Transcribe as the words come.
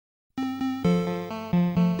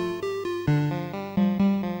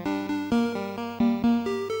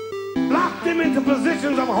into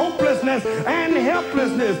positions of hopelessness and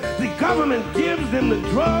helplessness. The government gives them the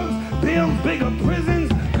drugs, builds bigger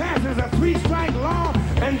prisons, passes a 3-strike law,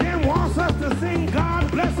 and then wants us to sing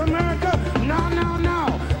God Bless America. No, no,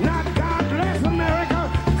 no. Not God Bless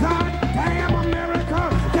America. God Damn America.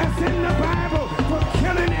 That's in the Bible for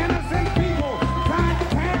killing innocent people. God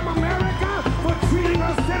Damn America for treating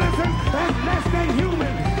us citizens as less than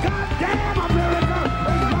human. God Damn America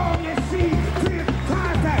as long as she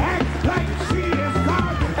tries to act like she is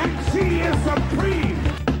God and she is supreme.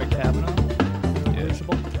 Kavanaugh?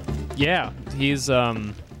 Yeah, he's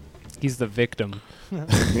the victim.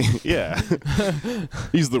 Yeah.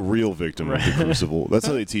 He's the real victim of the crucible. That's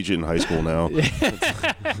how they teach it in high school now.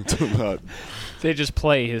 It's about... They just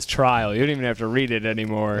play his trial. You don't even have to read it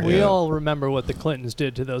anymore. We all remember what the Clintons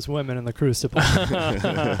did to those women in the crucible.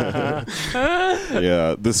 Yeah,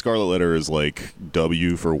 the Scarlet Letter is like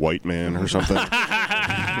W for white man or something.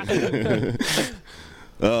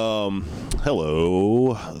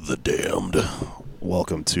 Hello, the damned.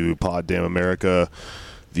 Welcome to Pod Damn America,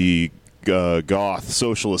 the goth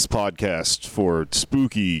socialist podcast for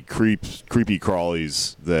spooky creepy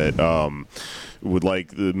crawlies that would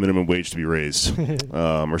like the minimum wage to be raised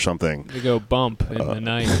or something. We go bump in the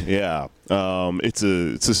night. Yeah, it's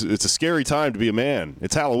a scary time to be a man.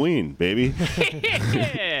 It's Halloween, baby.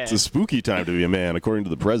 It's a spooky time to be a man, according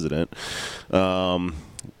to the president,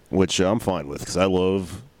 which I'm fine with because I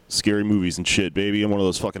love scary movies and shit, baby. I'm one of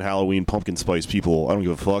those fucking Halloween pumpkin spice people. I don't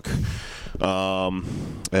give a fuck.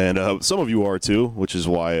 And some of you are too, which is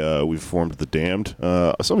why we've formed the Damned.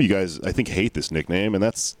 Some of you guys, I think, hate this nickname, and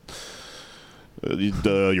that's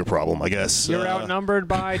your problem, I guess. You're outnumbered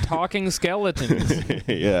by talking skeletons.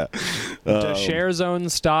 Yeah. The Share Zone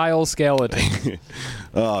style skeleton.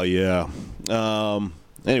 Oh, yeah.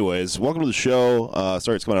 Anyways, welcome to the show.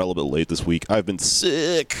 Sorry it's coming out a little bit late this week. I've been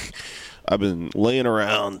sick. I've been laying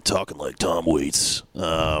around talking like Tom Waits,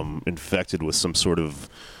 infected with some sort of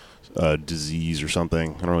disease or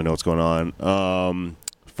something. I don't really know what's going on.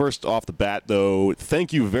 First off the bat, though,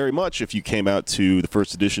 thank you very much if you came out to the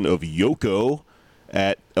first edition of Yoko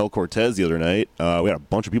at El Cortez the other night. We had a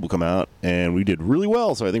bunch of people come out, and we did really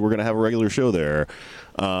well, so I think we're going to have a regular show there.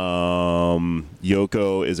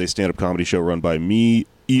 Yoko is a stand-up comedy show run by me,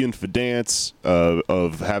 Ian Fidance,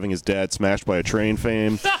 of having his dad smashed by a train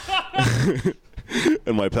fame,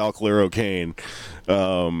 and my pal Claire O'Kane.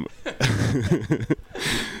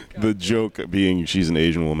 The joke being she's an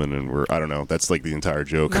Asian woman, and I don't know, that's like the entire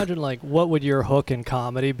joke. Imagine, like, what would your hook in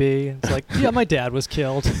comedy be? It's like, yeah, my dad was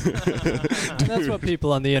killed. That's what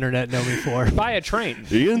people on the internet know me for. By a train.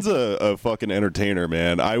 Ian's a fucking entertainer,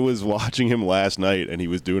 man. I was watching him last night, and he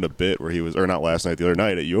was doing a bit where he was, or not last night, the other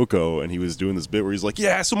night at Yoko, and he was doing this bit where he's like,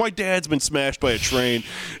 yeah, so my dad's been smashed by a train,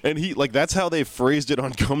 and he, like, that's how they phrased it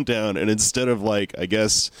on Come Down, and instead of, like, I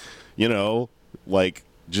guess, you know, like,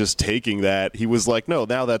 just taking that, he was like, no,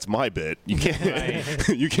 now that's my bit. You can't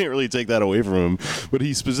you can't really take that away from him. But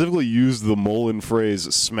he specifically used the Mullen phrase,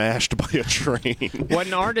 smashed by a train. What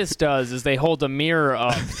an artist does is they hold a mirror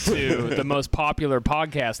up to the most popular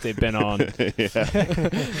podcast they've been on.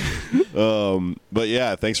 Yeah. But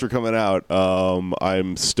yeah, thanks for coming out.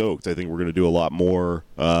 I'm stoked. I think we're going to do a lot more.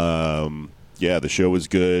 Yeah, the show was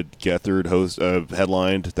good. Gethard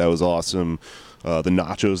headlined. That was awesome. The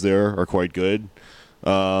nachos there are quite good.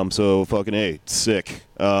 So fucking A, sick.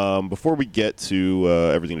 Before we get to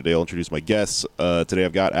everything today, I'll introduce my guests. Today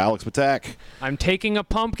I've got Alex Patak. I'm taking a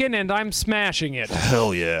pumpkin and I'm smashing it.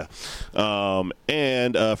 Hell yeah.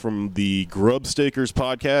 And from the Grubstakers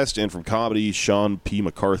podcast and from comedy, Sean P.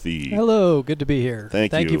 McCarthy. Hello, good to be here.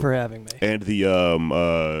 Thank you for having me. And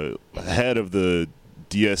the head of the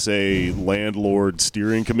DSA landlord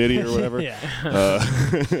steering committee or whatever. Yeah.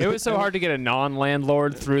 It was so hard to get a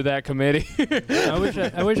non-landlord through that committee. I wish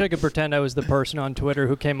I could pretend I was the person on Twitter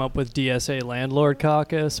who came up with DSA landlord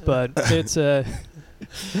caucus, but it's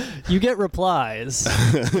you get replies.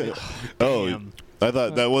 Oh, Damn. I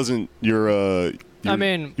thought that wasn't your. I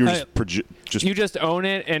mean, you're just You just own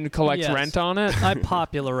it and collect Yes. rent on it? I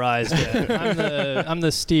popularized it. I'm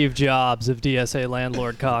the Steve Jobs of DSA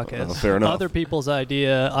Landlord Caucus. Oh, fair enough. Other people's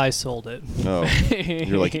idea, I sold it. Oh,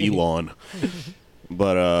 you're like Elon.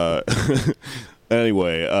 But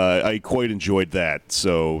anyway, I quite enjoyed that.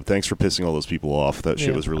 So thanks for pissing all those people off. That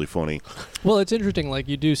shit was really funny. Well, it's interesting. Like,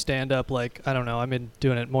 you do stand up, like, I don't know, I've been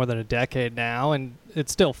doing it more than a decade now, and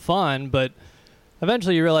it's still fun, but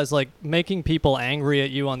eventually you realize, like, making people angry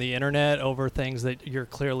at you on the internet over things that you're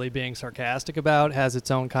clearly being sarcastic about has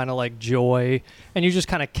its own kind of, like, joy, and you just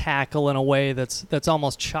kind of cackle in a way that's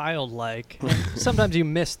almost childlike. And sometimes you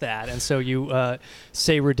miss that, and so you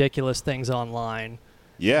say ridiculous things online.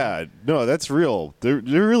 Yeah, no, that's real. There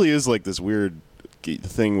really is like this weird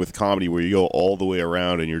thing with comedy where you go all the way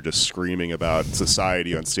around and you're just screaming about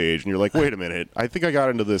society on stage, and you're like, wait a minute, I think I got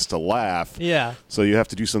into this to laugh. Yeah. So you have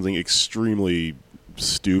to do something extremely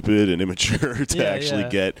stupid and immature to actually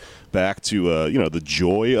get back to the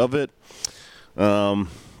joy of it.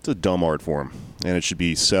 It's a dumb art form, and it should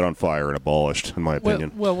be set on fire and abolished, in my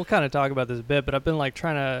opinion. Well, we'll kind of talk about this a bit, but I've been like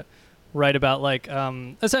trying to write about like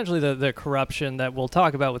essentially the corruption that we'll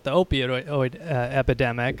talk about with the opioid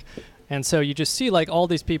epidemic. And so you just see like all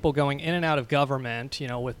these people going in and out of government,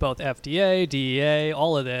 with both FDA, DEA,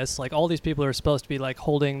 all of this, like all these people who are supposed to be like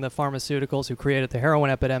holding the pharmaceuticals who created the heroin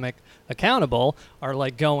epidemic accountable are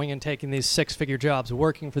like going and taking these 6-figure jobs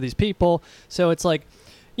working for these people. So it's like,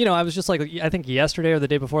 I was just like, I think yesterday or the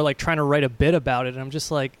day before, like trying to write a bit about it. And I'm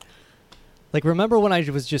just like, remember when I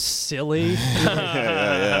was just silly?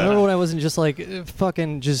 Remember when I wasn't just like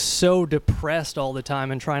fucking just so depressed all the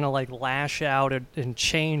time and trying to like lash out and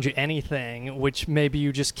change anything, which maybe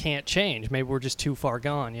you just can't change. Maybe we're just too far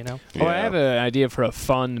gone, Yeah. Oh, I have an idea for a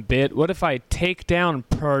fun bit. What if I take down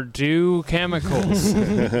Purdue Chemicals?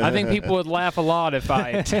 I think people would laugh a lot if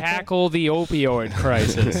I tackle the opioid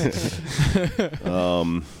crisis.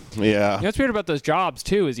 Yeah. What's weird about those jobs,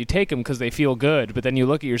 too, is you take them because they feel good, but then you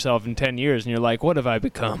look at yourself in 10 years and you're like, what have I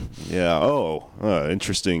become? Yeah. Oh,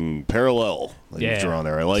 interesting parallel that you've drawn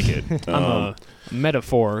there. I like it. I'm a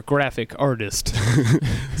metaphor graphic artist.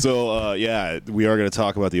 So, we are going to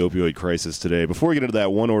talk about the opioid crisis today. Before we get into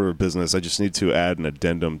that, one order of business, I just need to add an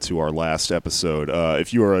addendum to our last episode.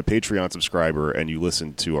 If you are a Patreon subscriber and you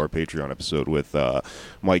listened to our Patreon episode with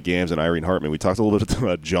Mike Gams and Irene Hartman, we talked a little bit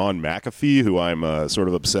about John McAfee, who I'm sort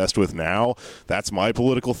of obsessed with now. That's my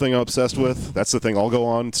political thing I'm obsessed with. That's the thing I'll go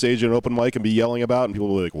on stage at an open mic and be yelling about, and people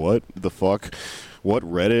will be like, what the fuck? What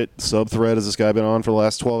Reddit subthread has this guy been on for the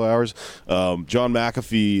last 12 hours? John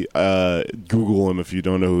McAfee, Google him if you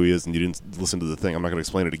don't know who he is and you didn't listen to the thing. I'm not going to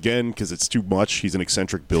explain it again because it's too much. He's an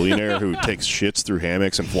eccentric billionaire who takes shits through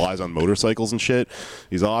hammocks and flies on motorcycles and shit.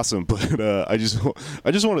 He's awesome. But I just want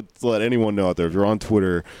to let anyone know out there, if you're on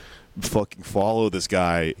Twitter, fucking follow this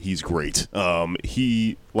guy. He's great.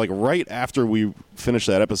 He, like, right after we finished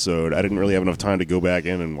that episode, I didn't really have enough time to go back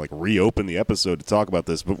in and like reopen the episode to talk about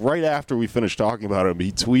this, but right after we finished talking about him,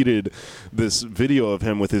 he tweeted this video of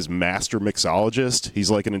him with his master mixologist.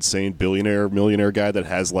 He's like an insane millionaire guy that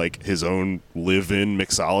has like his own live-in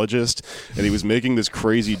mixologist, and he was making this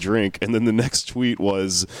crazy drink, and then the next tweet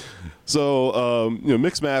was, so,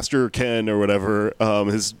 Mixmaster Ken or whatever,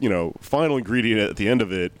 his, final ingredient at the end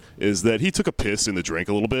of it is that he took a piss in the drink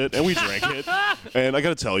a little bit, and we drank it. And I got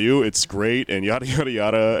to tell you, it's great, and yada, yada,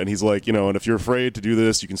 yada. And he's like, and if you're afraid to do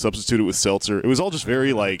this, you can substitute it with seltzer. It was all just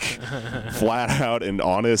very, like, flat out and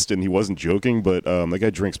honest, and he wasn't joking, but that guy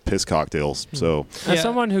drinks piss cocktails, so. As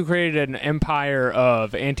someone who created an empire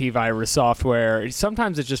of antivirus software,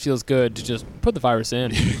 sometimes it just feels good to just put the virus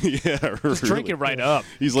in. Yeah, just drink it right up.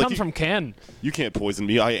 He's like, comes from Ken. You can't poison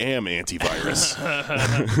me. I am antivirus.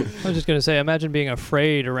 I was just going to say, imagine being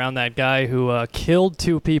afraid around that guy who killed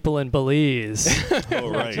 2 people in Belize. Oh,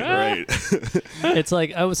 right. It's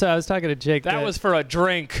like, I was talking to Jake. That was for a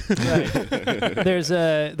drink. Right. There's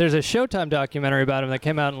a Showtime documentary about him that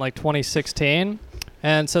came out in like 2016.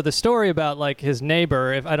 And so the story about like his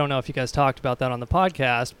neighbor, I don't know if you guys talked about that on the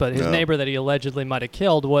podcast, but his neighbor that he allegedly might have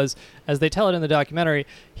killed was, as they tell it in the documentary,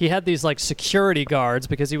 he had these like security guards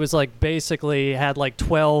because he was like basically had like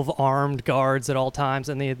 12 armed guards at all times,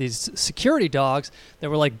 and they had these security dogs that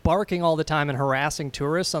were like barking all the time and harassing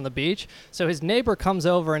tourists on the beach. So his neighbor comes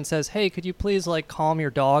over and says, hey, could you please like calm your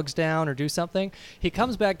dogs down or do something? He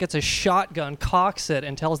comes back, gets a shotgun, cocks it,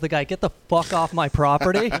 and tells the guy, get the fuck off my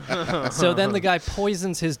property. So then the guy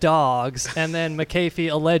poisons his dogs, and then McAfee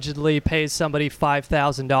allegedly pays somebody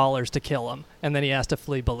 $5,000 to kill him, and then he has to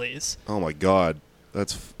flee Belize. Oh my God.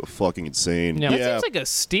 That's fucking insane. Yeah. That seems like a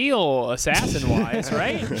steal assassin-wise,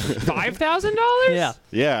 right? $5,000? Yeah.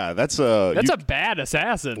 Yeah, that's a bad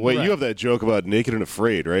assassin. Wait, right. you have that joke about Naked and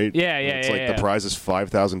Afraid, right? Yeah, It's like the prize is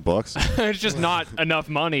 $5,000. It's just not enough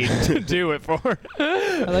money to do it for.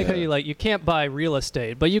 I like how you can't buy real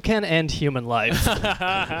estate, but you can end human life.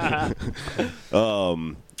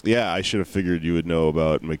 Yeah, I should have figured you would know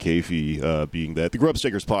about McAfee being that. The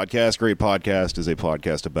Grubstakers podcast, great podcast, is a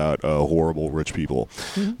podcast about horrible rich people.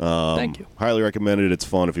 Thank you. Highly recommended. It's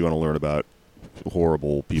fun if you want to learn about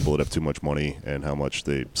horrible people that have too much money and how much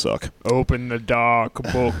they suck. Open the dark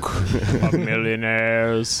book of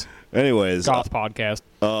millionaires. Anyways, Goth podcast.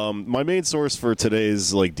 My main source for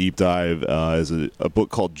today's deep dive is a book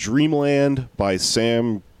called Dreamland by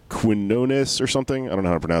Sam Quinones or something. I don't know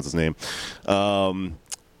how to pronounce his name.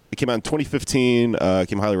 It came out in 2015.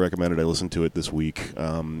 Came highly recommended. I listened to it this week.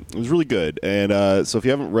 It was really good. And so if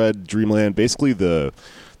you haven't read Dreamland, basically the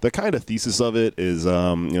kind of thesis of it is,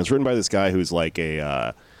 it's written by this guy who's like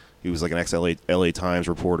he was like an ex-LA Times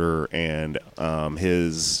reporter, and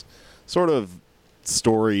his sort of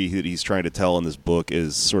story that he's trying to tell in this book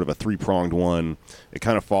is sort of a three-pronged one. It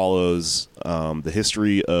kind of follows the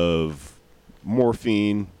history of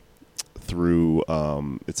morphine through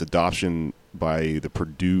its adoption by the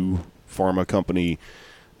Purdue Pharma Company,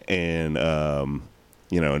 and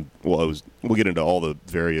we'll get into all the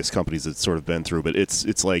various companies it's sort of been through, but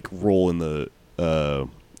it's like role in the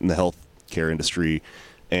healthcare industry,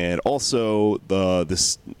 and also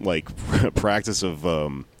this like practice of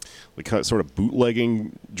sort of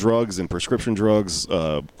bootlegging drugs and prescription drugs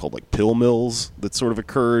called like pill mills that sort of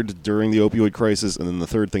occurred during the opioid crisis. And then the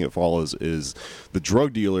third thing it follows is the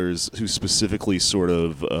drug dealers who specifically sort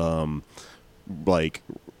of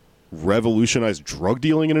revolutionized drug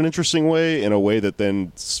dealing in an interesting way, in a way that then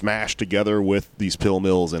smashed together with these pill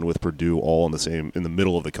mills and with Purdue all in the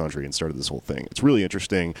middle of the country and started this whole thing. It's really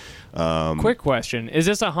interesting. Quick question. Is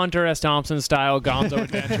this a Hunter S. Thompson style Gonzo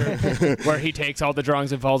adventure where he takes all the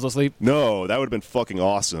drugs and falls asleep? No, that would have been fucking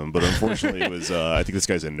awesome, but unfortunately it was, I think this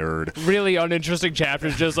guy's a nerd. Really uninteresting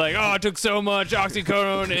chapters, just like, I took so much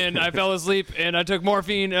oxycodone and I fell asleep, and I took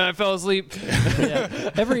morphine and I fell asleep.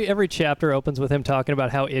 Yeah. Every chapter opens with him talking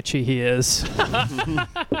about how itchy he is.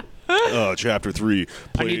 Chapter 3.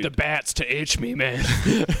 I need the bats to itch me, man.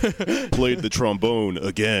 Played the trombone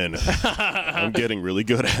again. I'm getting really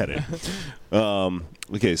good at it.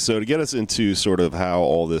 Okay, so to get us into sort of how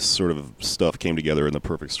all this sort of stuff came together in the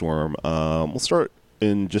perfect storm, we'll start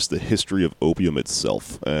in just the history of opium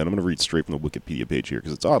itself. And I'm going to read straight from the Wikipedia page here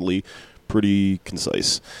because it's oddly pretty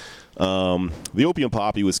concise. The opium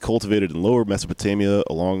poppy was cultivated in lower Mesopotamia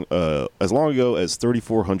as long ago as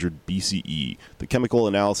 3400 BCE. The chemical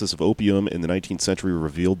analysis of opium in the 19th century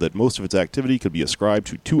revealed that most of its activity could be ascribed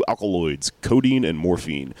to two alkaloids, codeine and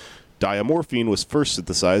morphine. Diamorphine was first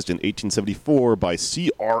synthesized in 1874 by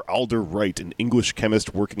C.R. Alder Wright, an English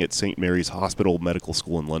chemist working at St. Mary's Hospital Medical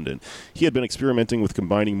School in London. He had been experimenting with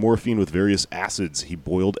combining morphine with various acids. He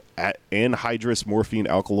boiled anhydrous morphine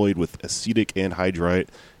alkaloid with acetic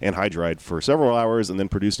anhydride for several hours and then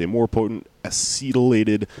produced a more potent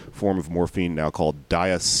acetylated form of morphine, now called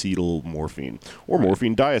diacetyl morphine, or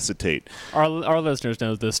morphine diacetate. Our listeners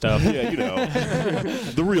know this stuff. Yeah, you know.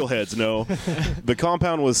 The real heads know. The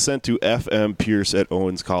compound was sent to F.M. Pierce at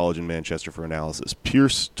Owens College in Manchester for analysis.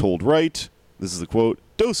 Pierce told Wright, this is the quote,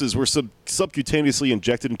 "Doses were subcutaneously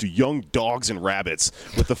injected into young dogs and rabbits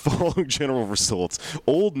with the following general results."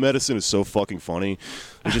 Old medicine is so fucking funny.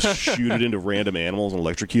 They just shoot it into random animals and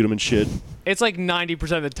electrocute them and shit. It's like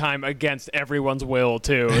 90% of the time against everyone's will,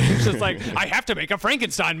 too. It's just like, I have to make a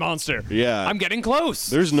Frankenstein monster. Yeah. I'm getting close.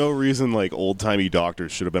 There's no reason, like, old-timey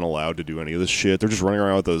doctors should have been allowed to do any of this shit. They're just running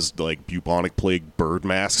around with those, like, bubonic plague bird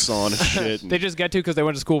masks on and shit. They just get to because they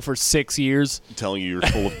went to school for 6 years. Telling you you're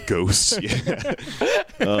full of ghosts. Yeah.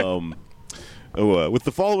 With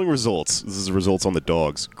the following results, this is the results on the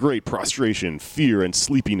dogs. Great prostration, fear, and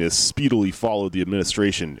sleepiness speedily followed the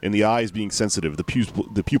administration. In the eyes being sensitive,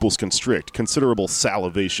 the pupils constrict, considerable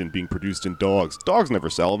salivation being produced in dogs. Dogs never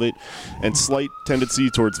salivate. And slight tendency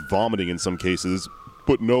towards vomiting in some cases,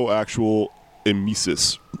 but no actual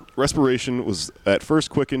emesis. Respiration was at first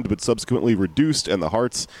quickened but subsequently reduced, and the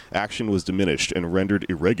heart's action was diminished and rendered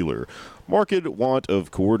irregular. Marked want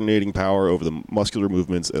of coordinating power over the muscular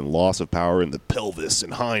movements and loss of power in the pelvis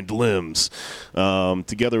and hind limbs,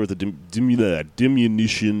 together with the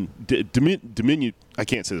diminution. I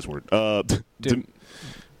can't say this word.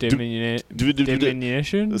 Diminution?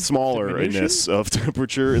 Smallerness of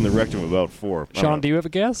temperature in the rectum, about 4. Sean, do you have a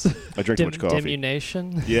guess? I drink too much coffee.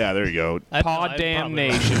 Diminution? Yeah, there you go. Pod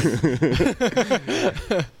damnation.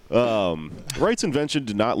 Wright's invention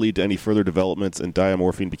did not lead to any further developments, and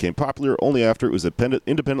diamorphine became popular only after it was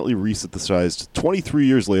independently resynthesized 23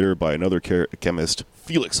 years later by another chemist,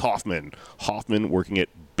 Felix Hoffmann. Hoffmann working at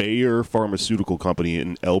Bayer Pharmaceutical Company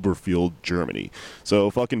in Elberfeld, Germany. So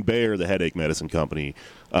fucking Bayer, the headache medicine company.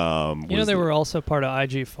 They were also part of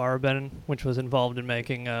IG Farben, which was involved in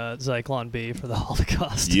making Zyklon B for the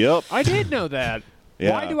Holocaust. Yep. I did know that.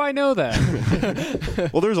 Yeah. Why do I know that?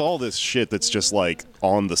 Well, there's all this shit that's just like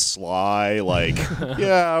on the sly. Like,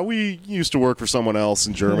 yeah, we used to work for someone else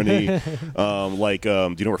in Germany. Do you know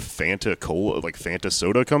where Fanta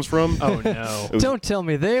soda comes from? Oh no. Don't tell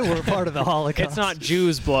me they were part of the Holocaust. It's not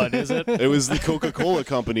Jews' blood, is it? It was the Coca-Cola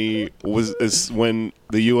company when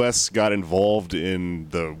the U.S. got involved in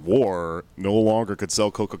the war, no longer could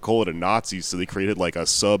sell Coca-Cola to Nazis, so they created like a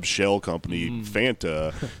sub-shell company,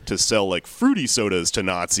 Fanta, to sell like fruity sodas to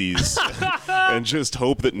Nazis and just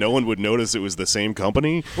hope that no one would notice it was the same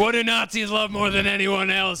company. What do Nazis love more than anyone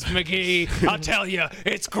else, McGee? I'll tell you,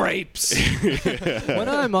 it's grapes. When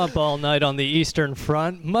I'm up all night on the Eastern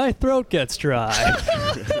Front, my throat gets dry.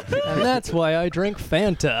 And that's why I drink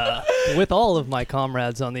Fanta with all of my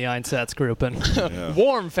comrades on the Einsatzgruppen. Yeah.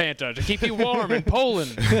 Warm Fanta to keep you warm in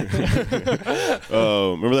Poland.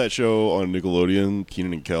 Remember that show on Nickelodeon,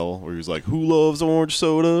 Kenan and Kel, where he was like, "Who loves orange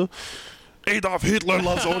soda?" Adolf Hitler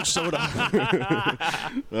loves orange soda.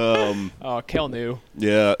 Oh, Kel knew.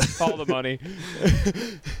 Yeah. All the money.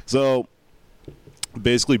 So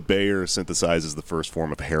basically, Bayer synthesizes the first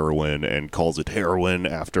form of heroin and calls it heroin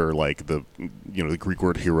after like the Greek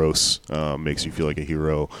word heros, makes you feel like a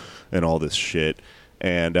hero, and all this shit.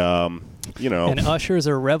 And And ushers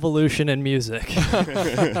a revolution in music.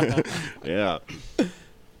 yeah.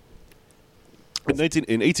 In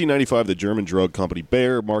 1895, the German drug company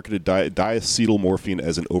Bayer marketed diacetyl morphine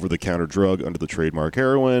as an over-the-counter drug under the trademark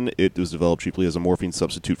heroin. It was developed cheaply as a morphine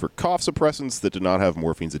substitute for cough suppressants that did not have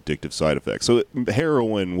morphine's addictive side effects. So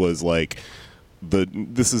heroin was like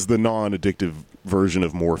this is the non-addictive version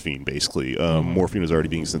of morphine, basically. Morphine is already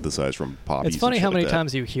being synthesized from poppies. It's funny how many like that.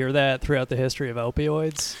 times you hear that throughout the history of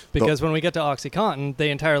opioids, because when we get to OxyContin, they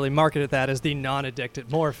entirely marketed that as the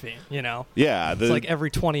non-addicted morphine, Yeah. It's like every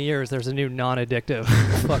 20 years there's a new non-addictive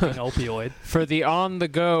fucking opioid. For the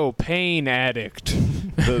on-the-go pain addict.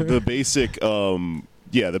 the basic...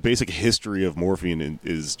 the basic history of morphine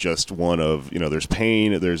is just one of, there's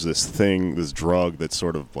pain, there's this drug that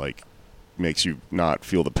sort of like makes you not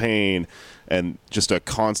feel the pain, and just a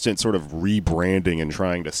constant sort of rebranding and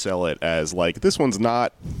trying to sell it as like, this one's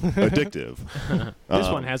not addictive. This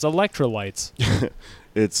one has electrolytes.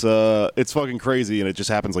 It's fucking crazy, and it just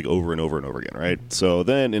happens like over and over and over again, right? So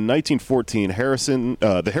then in 1914,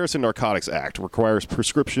 the Harrison Narcotics Act requires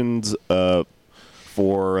prescriptions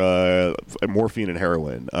for morphine and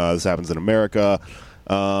heroin. This happens in America.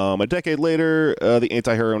 A decade later, the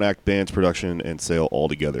Anti-Heroin Act bans production and sale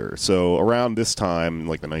altogether. So around this time,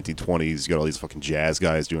 like the 1920s, you got all these fucking jazz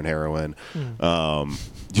guys doing heroin.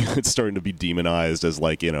 It's starting to be demonized as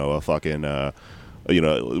like, a fucking,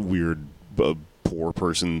 weird poor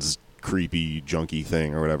person's creepy junkie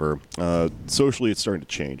thing or whatever. Socially, it's starting to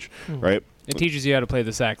change, right? It teaches you how to play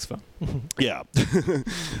the saxophone. Yeah. And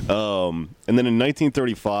then in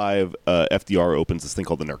 1935, FDR opens this thing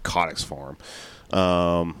called the Narcotics Farm.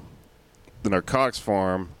 The Narcotics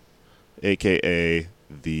Farm, a.k.a.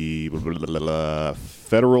 the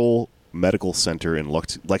Federal Medical Center in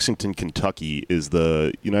Lexington, Kentucky, is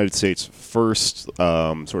the United States' first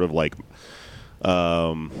sort of like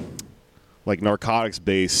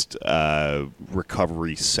narcotics-based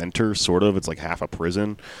recovery center, sort of. It's like half a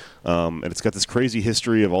prison. And it's got this crazy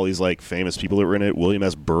history of all these like famous people that were in it. William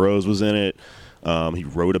S. Burroughs was in it. He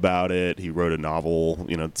wrote about it. He wrote a novel,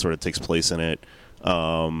 it sort of takes place in it.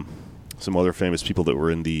 Some other famous people that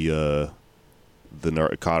were in the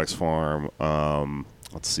Narcotics Farm.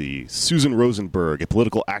 Let's see. Susan Rosenberg, a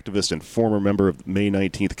political activist and former member of the May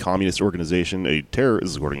 19th Communist Organization, this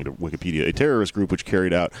is according to Wikipedia, a terrorist group which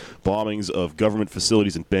carried out bombings of government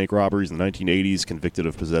facilities and bank robberies in the 1980s, convicted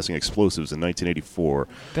of possessing explosives in 1984.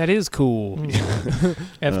 That is cool.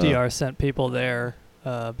 FDR sent people there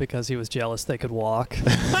because he was jealous they could walk.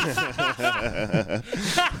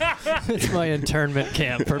 It's my internment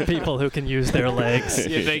camp for people who can use their legs.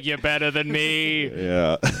 You think you're better than me?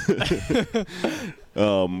 Yeah.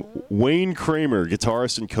 Wayne Kramer,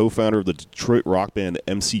 guitarist and co-founder of the Detroit rock band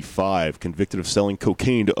MC5, convicted of selling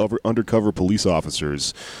cocaine to undercover police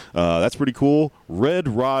officers. That's pretty cool. Red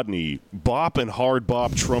Rodney, bop and hard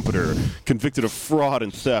bop trumpeter, convicted of fraud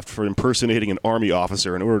and theft for impersonating an army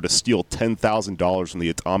officer in order to steal $10,000 from the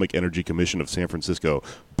Atomic Energy Commission of San Francisco.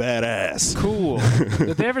 Badass. Cool.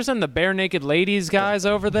 Did they ever send the bare naked ladies guys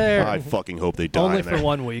over there? I fucking hope they die. Only man. for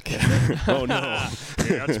 1 week. Oh no.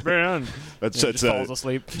 Yeah, it's been. That's Just falls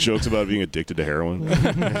asleep. jokes about being addicted to heroin.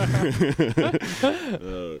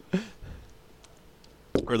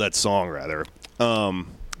 Or that song, rather.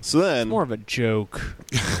 So then... More of a joke.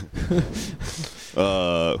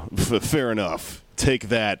 Fair enough. Take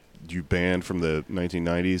that, you band from the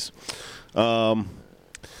 1990s. So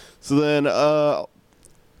then,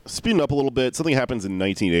 speeding up a little bit, something happens in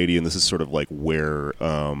 1980, and this is sort of like where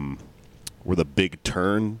the big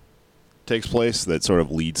turn takes place that sort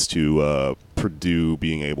of leads to Purdue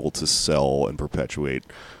being able to sell and perpetuate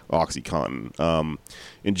OxyContin.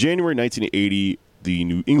 In January 1980, the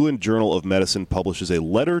New England Journal of Medicine publishes a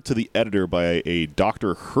letter to the editor by a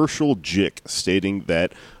Dr. Herschel Jick stating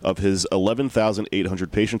that of his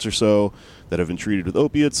 11,800 patients or so that have been treated with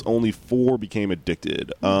opiates, only 4 became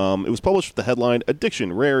addicted. It was published with the headline,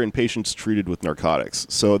 "Addiction Rare in Patients Treated with Narcotics."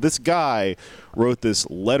 So this guy wrote this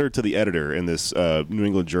letter to the editor in this New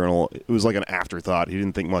England Journal. It was like an afterthought. He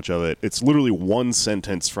didn't think much of it. It's literally one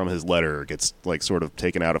sentence from his letter gets like sort of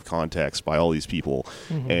taken out of context by all these people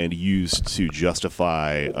and used to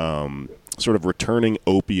justify sort of returning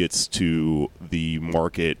opiates to the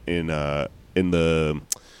market in the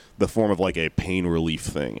form of like a pain relief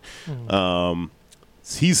thing.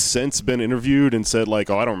 He's since been interviewed and said like,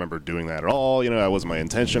 "Oh, I don't remember doing that at all. That wasn't my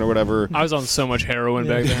intention or whatever." I was on so much heroin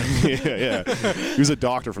back then. yeah. He was a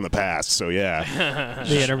doctor from the past, so yeah.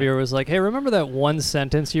 The interviewer was like, "Hey, remember that one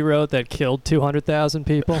sentence you wrote that killed 200,000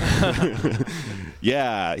 people?"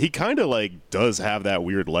 Yeah, he kind of like does have that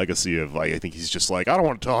weird legacy of like, I think he's just like, I don't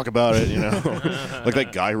want to talk about it, like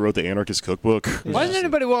that guy who wrote the Anarchist Cookbook. Why doesn't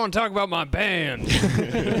anybody want to talk about my band?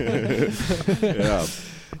 Yeah.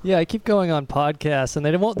 Yeah, I keep going on podcasts, and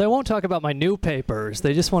they won't talk about my new papers.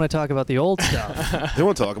 They just want to talk about the old stuff. They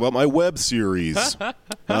want to talk about my web series.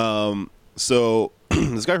 So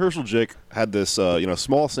this guy Herschel Jick had this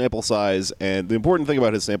small sample size, and the important thing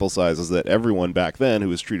about his sample size is that everyone back then who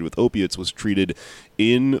was treated with opiates was treated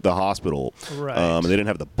in the hospital. Right. And they didn't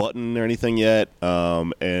have the button or anything yet,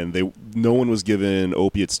 and no one was given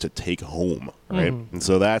opiates to take home, right? And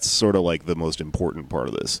so that's sort of like the most important part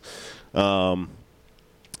of this.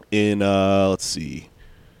 Let's see.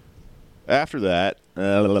 After that, in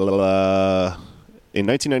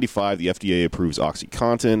 1995, the FDA approves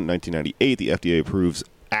OxyContin. 1998, the FDA approves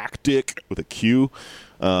Actic with a Q.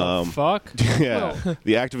 Fuck? Yeah.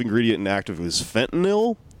 The active ingredient in Active is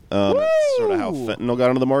fentanyl. That's sort of how fentanyl got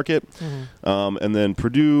into the market. And then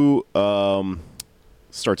Purdue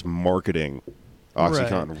starts marketing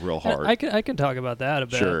OxyContin real hard. I can talk about that a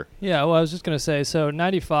bit. Sure. Yeah, well, I was just going to say, so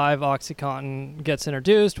 95, OxyContin gets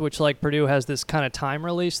introduced, which like Purdue has this kind of time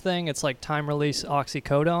release thing. It's like time release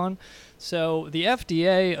oxycodone. So the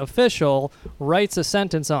FDA official writes a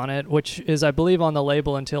sentence on it, which is, I believe, on the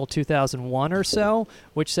label until 2001 or so,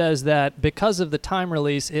 which says that because of the time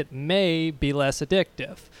release, it may be less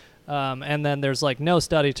addictive. And then there's like no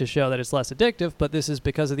study to show that it's less addictive, but this is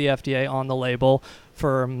because of the FDA on the label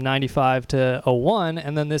from 95 to 01.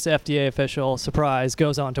 And then this FDA official, surprise,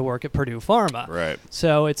 goes on to work at Purdue Pharma. Right.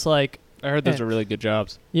 So it's like... I heard those are really good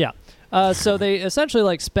jobs. Yeah. So they essentially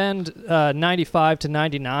like spend 95 to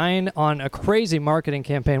 99 on a crazy marketing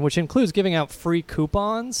campaign, which includes giving out free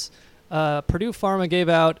coupons. Purdue Pharma gave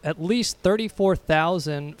out at least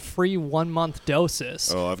 34,000 free 1-month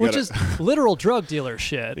doses, which is literal drug dealer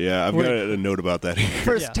shit. Yeah, I've got a note about that here.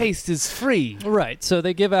 First taste is free. Right. So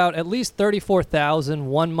they give out at least 34,000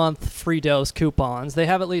 1-month free dose coupons. They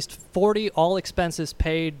have at least 40 all expenses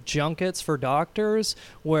paid junkets for doctors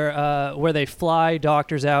where they fly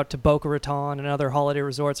doctors out to Boca Raton and other holiday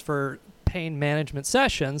resorts for pain management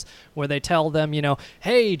sessions where they tell them,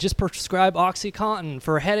 hey, just prescribe OxyContin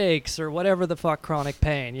for headaches or whatever the fuck chronic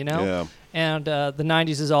pain, Yeah. And the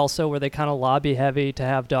 90s is also where they kind of lobby heavy to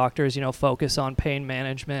have doctors, focus on pain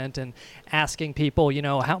management and asking people,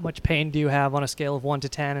 how much pain do you have on a scale of 1 to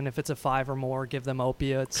 10, and if it's a 5 or more, give them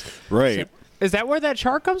opiates. Right. Is that where that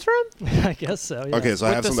chart comes from? I guess so, yeah. Okay, so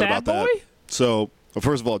I have something about that. So,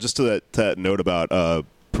 first of all, just to that note about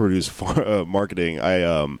Purdue's marketing,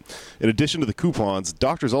 in addition to the coupons,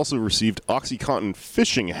 doctors also received OxyContin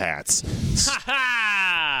fishing hats,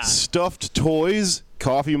 stuffed toys,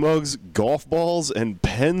 coffee mugs, golf balls, and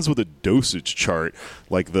pens with a dosage chart,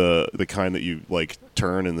 like the kind that you like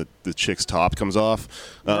turn and the chick's top comes off.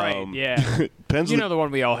 Right, yeah. Pens the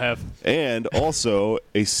one we all have. And also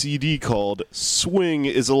a CD called Swing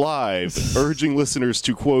is Alive, urging listeners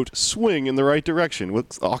to, quote, swing in the right direction with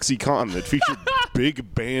OxyContin that featured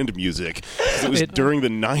big band music. It was during the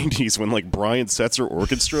 90s when like Brian Setzer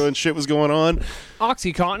Orchestra and shit was going on.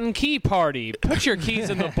 OxyContin key party. Put your keys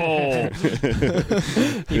in the bowl.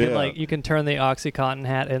 You can turn the OxyContin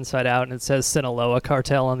hat inside out and it says Sinaloa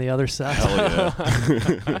Cartel on the other side. Hell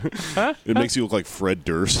yeah. It makes you look like Fred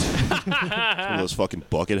Durst. One of those fucking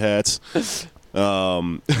bucket hats.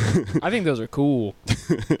 I think those are cool.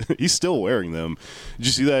 He's still wearing them. Did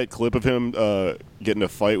you see that clip of him getting a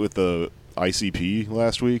fight with the ICP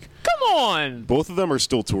last week? Come on. Both of them are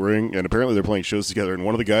still touring, and apparently they're playing shows together. And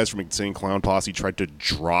one of the guys from Insane Clown Posse tried to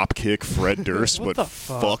drop kick Fred Durst, What but the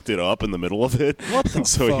fuck? fucked it up in the middle of it. What the and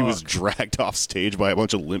so he was fuck? dragged off stage by a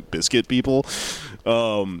bunch of Limp Bizkit people.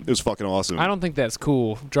 It was fucking awesome. I don't think that's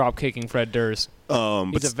cool, drop kicking Fred Durst.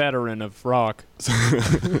 But He's a veteran of rock.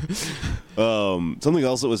 something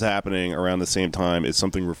else that was happening around the same time is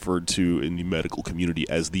something referred to in the medical community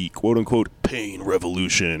as the quote-unquote pain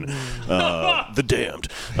revolution. The Damned.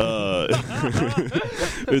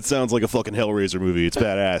 It sounds like a fucking Hellraiser movie. It's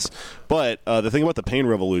badass. But the thing about the pain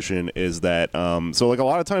revolution is that so like a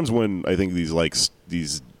lot of times when I think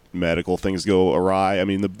these medical things go awry, I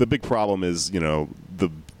mean the big problem is, you know,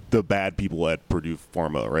 the bad people at Purdue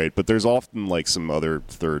Pharma, right? But there's often like some other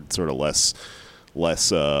third sort of less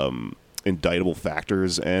indictable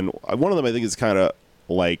factors, and one of them I think is kind of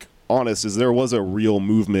like honest is there was a real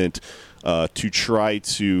movement to try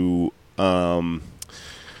to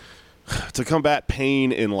combat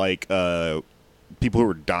pain in like people who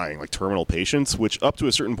were dying, like terminal patients, which up to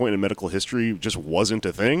a certain point in medical history just wasn't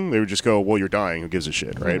a thing. They would just go, well, you're dying, who gives a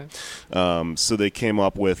shit, right? So they came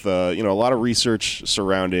up with a lot of research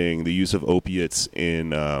surrounding the use of opiates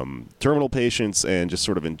in terminal patients and just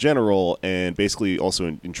sort of in general, and basically also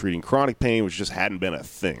in treating chronic pain, which just hadn't been a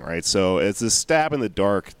thing, right? So it's this stab in the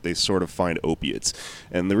dark, they sort of find opiates.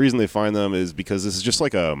 And the reason they find them is because this is just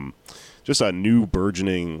like just a new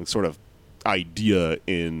burgeoning sort of idea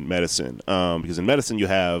in medicine, because in medicine you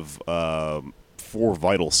have 4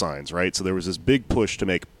 vital signs, right? So there was this big push to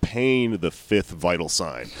make pain the 5th vital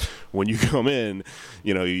sign. When you come in,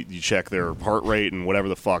 you check their heart rate and whatever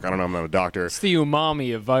the fuck. I don't know, I'm not a doctor. It's the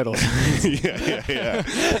umami of vital signs. yeah.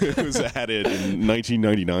 It was added in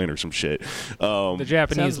 1999 or some shit. The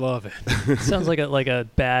Japanese love it. Sounds like a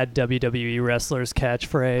bad WWE wrestler's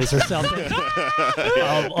catchphrase or something.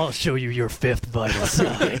 I'll show you your 5th vital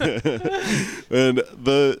sign. And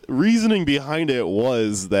the reasoning behind it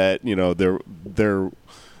was that,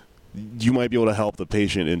 you might be able to help the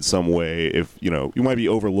patient in some way if, you might be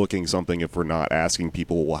overlooking something if we're not asking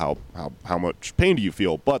people, well, how much pain do you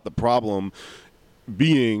feel? But the problem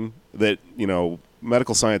being that,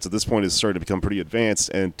 medical science at this point is starting to become pretty advanced,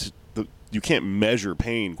 and you can't measure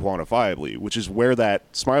pain quantifiably, which is where that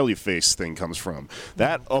smiley face thing comes from.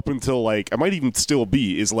 That up until it might even still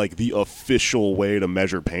be, is like the official way to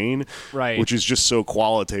measure pain, Right. which is just so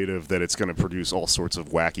qualitative that it's going to produce all sorts of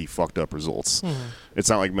wacky, fucked up results. It's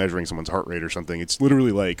not like measuring someone's heart rate or something. It's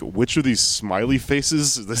literally like, which of these smiley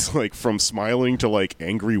faces is this, like from smiling to like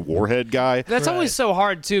angry warhead guy? That's Right. always so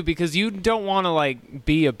hard too, because you don't want to like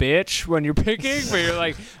be a bitch when you're picking, but you're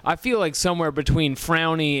like, I feel like somewhere between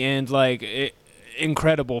frowny and like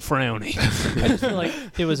incredible frowny. I just feel like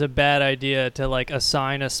it was a bad idea to like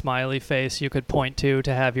assign a smiley face you could point to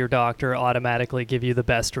have your doctor automatically give you the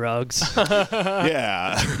best drugs.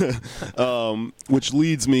 Yeah. Which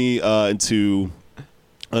leads me into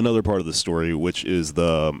another part of the story, which is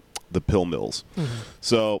the pill mills.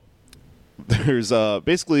 So there's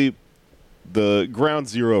basically the ground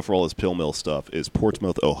zero for all this pill mill stuff is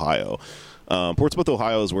Portsmouth, Ohio. Portsmouth,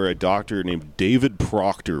 Ohio is where a doctor named David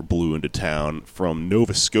Proctor blew into town from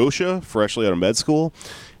Nova Scotia, freshly out of med school,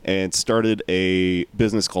 and started a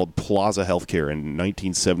business called Plaza Healthcare in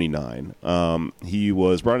 1979. He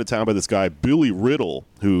was brought into town by this guy, Billy Riddle,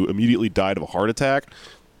 who immediately died of a heart attack,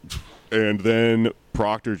 and then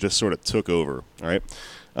Proctor just sort of took over, all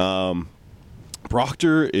right?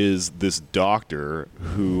 Proctor is this doctor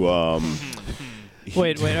who...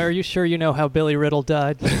 Wait, are you sure you know how Billy Riddle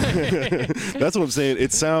died? That's what I'm saying.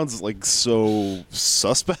 It sounds like so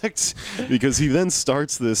suspect because he then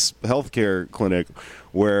starts this healthcare clinic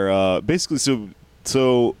where basically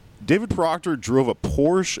so David Proctor drove a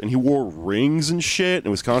Porsche and he wore rings and shit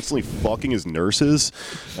and was constantly fucking his nurses.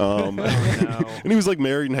 And he was like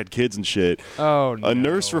married and had kids and shit. Oh, no. A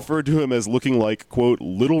nurse referred to him as looking like, quote,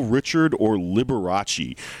 Little Richard or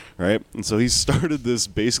Liberace, right? And so he started this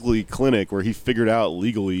basically clinic where he figured out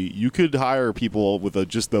legally you could hire people with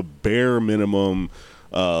just the bare minimum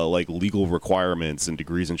like legal requirements and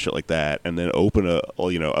degrees and shit like that, and then open a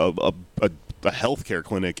healthcare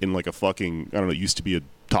clinic in like a fucking, I don't know, it used to be a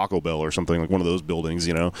Taco Bell or something, like one of those buildings,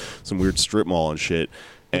 some weird strip mall and shit.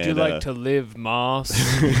 Would you like to live, Moss?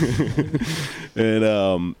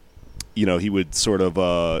 And he would sort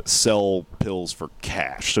of sell pills for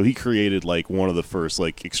cash. So he created like one of the first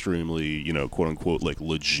like extremely, quote unquote, like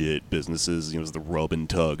legit businesses. It was the rub and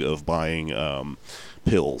tug of buying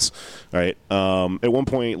pills, right? At one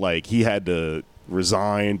point, like he had to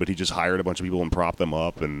resign, but he just hired a bunch of people and propped them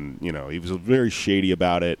up, and he was very shady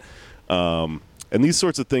about it. And these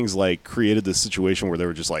sorts of things like created this situation where they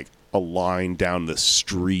were just like a line down the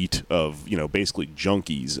street of, you know, basically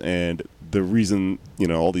junkies. And the reason, you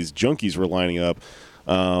know, all these junkies were lining up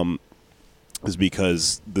is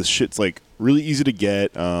because this shit's like really easy to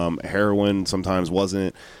get. Heroin sometimes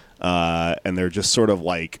wasn't. And they're just sort of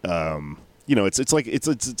like, you know, it's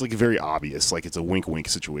like very obvious, like it's a wink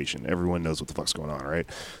situation. Everyone knows what the fuck's going on, right?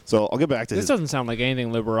 So I'll get back to This doesn't sound like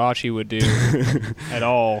anything Liberace would do at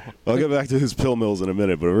all. I'll get back to his pill mills in a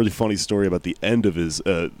minute, but a really funny story about the end of his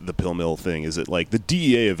the pill mill thing is that like the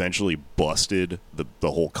DEA eventually busted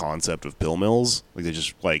the whole concept of pill mills. Like they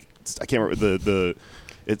just like I can't remember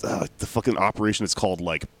the fucking operation. It's called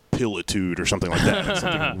like Pillitude or something like that. It's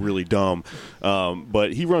something really dumb.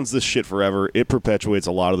 But he runs this shit forever. It perpetuates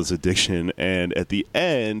a lot of this addiction. And at the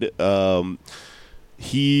end,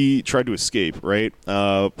 he tried to escape, right?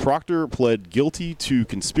 Proctor pled guilty to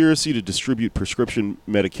conspiracy to distribute prescription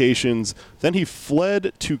medications. Then he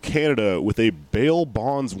fled to Canada with a bail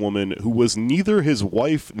bondswoman who was neither his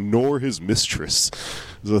wife nor his mistress.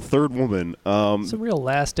 The third woman. It's a real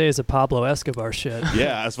last days of Pablo Escobar shit.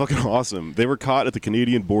 Yeah, it's fucking awesome. They were caught at the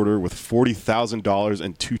Canadian border with $40,000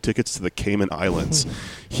 and 2 tickets to the Cayman Islands.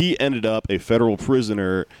 He ended up a federal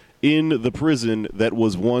prisoner in the prison that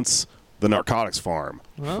was once the narcotics farm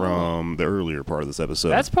from the earlier part of this episode.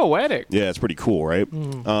 That's poetic. Yeah, it's pretty cool, right?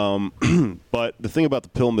 But the thing about the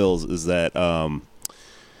pill mills is that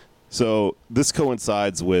so this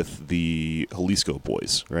coincides with the Jalisco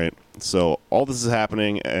boys, right? So all this is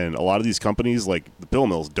happening, and a lot of these companies, like the pill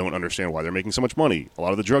mills, don't understand why they're making so much money. A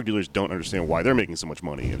lot of the drug dealers don't understand why they're making so much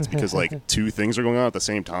money. It's because like two things are going on at the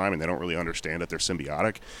same time, and they don't really understand that they're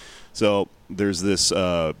symbiotic. So there's this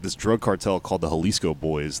this drug cartel called the Jalisco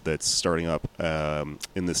Boys that's starting up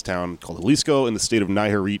in this town called Jalisco in the state of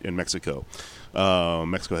Nayarit in Mexico.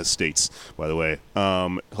 Mexico has states, by the way.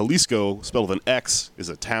 Jalisco, spelled with an X, is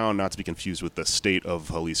a town not to be confused with the state of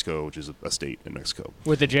Jalisco, which is a state in Mexico.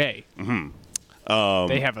 With a J. Mm-hmm.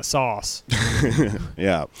 They have a sauce.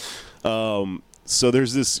 Yeah. So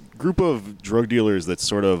there's this group of drug dealers that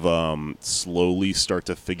sort of slowly start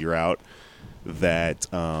to figure out that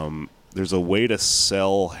there's a way to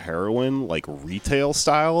sell heroin like retail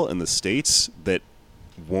style in the States that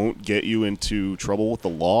won't get you into trouble with the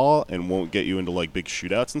law and won't get you into like big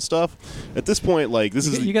shootouts and stuff. At this point, like this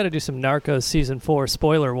is you got to do some Narcos season 4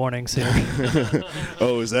 spoiler warnings here.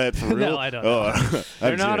 Oh, is that for real? No, I don't know.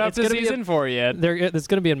 They're not up to season 4 yet. It's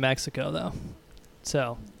going to be in Mexico though,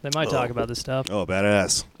 so they might talk about this stuff. Oh,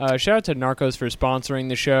 badass! Shout out to Narcos for sponsoring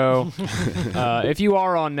the show. If you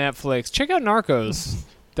are on Netflix, check out Narcos.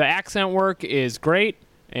 The accent work is great,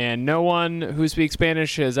 and no one who speaks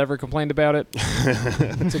Spanish has ever complained about it.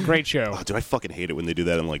 It's a great show. Oh, dude, I fucking hate it when they do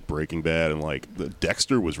that in like Breaking Bad, and like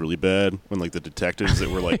Dexter was really bad when like the detectives that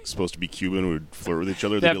were like supposed to be Cuban would flirt with each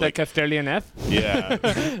other. They They'd have be the like, Castilian F. yeah,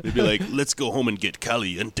 they'd be like, let's go home and get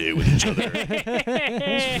caliente with each other.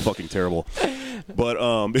 It's fucking terrible.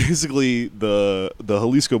 But basically the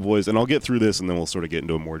Jalisco Boys, and I'll get through this and then we'll sort of get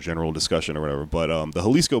into a more general discussion or whatever. But the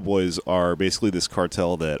Jalisco Boys are basically this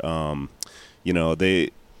cartel that you know, they're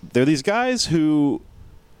these guys who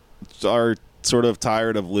are sort of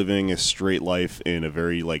tired of living a straight life in a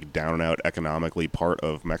very like down and out economically part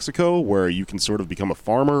of Mexico where you can sort of become a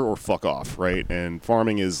farmer or fuck off, right? And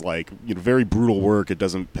farming is like, you know, very brutal work. It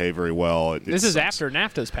doesn't pay very well. This is after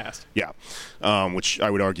NAFTA's passed. Yeah. Which I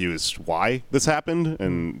would argue is why this happened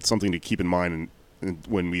and something to keep in mind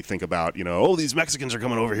when we think about, you know, oh, these Mexicans are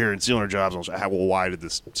coming over here and stealing our jobs. Well, why did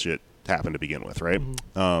this shit happen to begin with, right?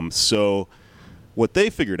 So what they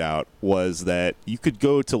figured out was that you could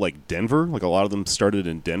go to like Denver, like a lot of them started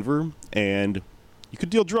in Denver, and you could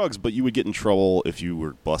deal drugs, but you would get in trouble if you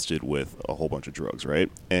were busted with a whole bunch of drugs,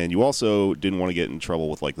 right? And you also didn't want to get in trouble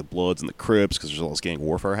with like the Bloods and the Crips because there's all this gang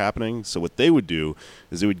warfare happening. So what they would do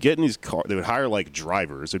is they would get in these cars, they would hire like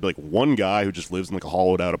drivers. There'd be like one guy who just lives in like a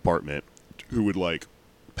hollowed out apartment who would like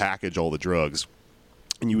package all the drugs.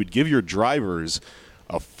 And you would give your drivers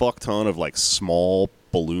a fuck ton of like small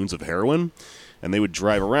balloons of heroin. And they would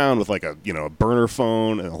drive around with like a, you know, a burner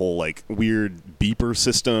phone and a whole like weird beeper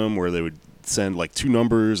system where they would send like 2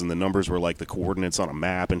 numbers and the numbers were like the coordinates on a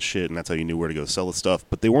map and shit, and that's how you knew where to go sell the stuff.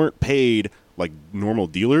 But they weren't paid like normal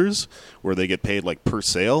dealers where they get paid like per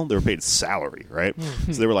sale. They were paid salary, right?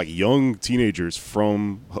 So they were like young teenagers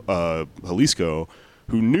from Jalisco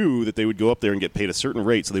who knew that they would go up there and get paid a certain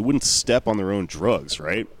rate, so they wouldn't step on their own drugs,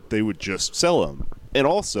 right? They would just sell them. And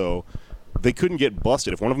also, they couldn't get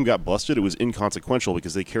busted. If one of them got busted, it was inconsequential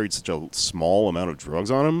because they carried such a small amount of drugs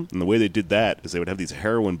on them. And the way they did that is they would have these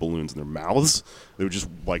heroin balloons in their mouths. They would just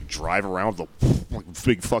like drive around with a like,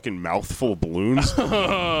 big fucking mouth full of balloons.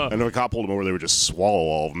 And when a cop pulled them over, they would just swallow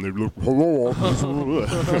all of them. They'd be like, hello.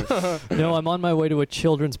 No, I'm on my way to a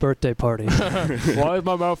children's birthday party. Why is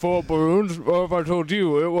my mouth full of balloons? What if I told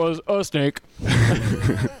you it was a snake?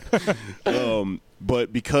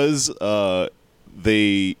 But because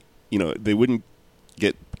they wouldn't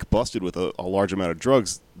get busted with a large amount of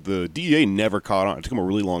drugs, the DEA never caught on. It took them a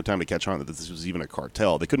really long time to catch on that this was even a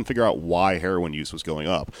cartel. They couldn't figure out why heroin use was going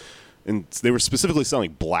up. And they were specifically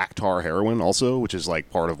selling black tar heroin also, which is like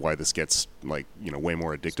part of why this gets like, way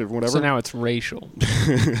more addictive or whatever. So now it's racial.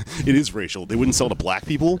 It is racial. They wouldn't sell to black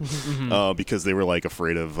people because they were like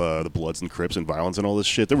afraid of the Bloods and Crips and violence and all this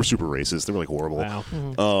shit. They were super racist. They were like horrible. Wow.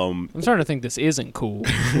 I'm starting to think this isn't cool.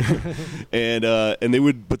 and they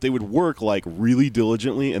would work like really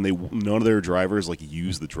diligently, and none of their drivers like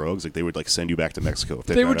use the drugs. Like they would like send you back to Mexico if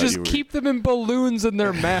they would just keep them in balloons in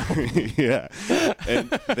their mouth. Yeah, and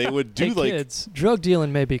they would do hey, like kids, drug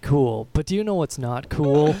dealing may be cool, but do you know what's not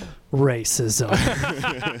cool? Racism.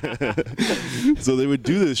 So they would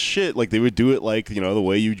do this shit, like they would do it like, the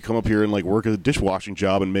way you'd come up here and like work a dishwashing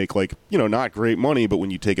job and make like, not great money, but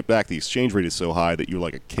when you take it back, the exchange rate is so high that you're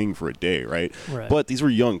like a king for a day, right? But these were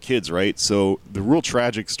young kids, right? So the real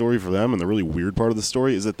tragic story for them, and the really weird part of the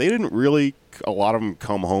story, is that they didn't really, a lot of them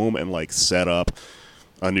come home and like set up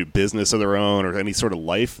a new business of their own or any sort of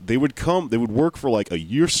life. They would work for like a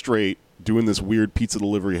year straight doing this weird pizza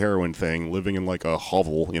delivery heroin thing, living in like a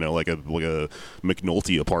hovel, like a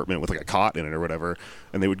McNulty apartment with like a cot in it or whatever.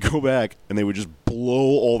 And they would go back and they would just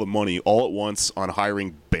blow all the money all at once on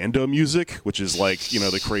hiring banda music, which is like,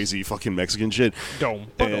 the crazy fucking Mexican shit.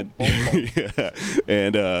 And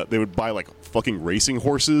they would buy like fucking racing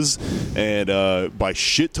horses and buy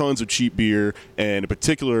shit tons of cheap beer. And in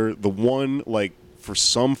particular, the one, like, for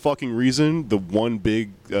some fucking reason, the one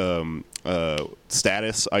big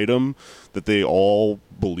status item that they all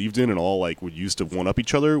believed in and all like would use to one up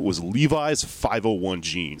each other was Levi's 501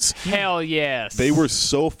 jeans. Hell yes. They were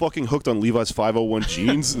so fucking hooked on Levi's 501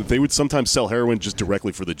 jeans that they would sometimes sell heroin just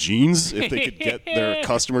directly for the jeans if they could get their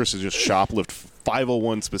customers to just shoplift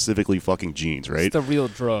 501 specifically fucking jeans, right? It's the real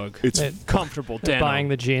drug. It's comfortable denim. Buying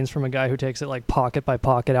the jeans from a guy who takes it like pocket by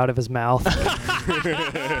pocket out of his mouth.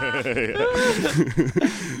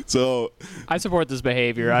 So I support this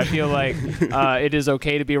behavior. I feel like it is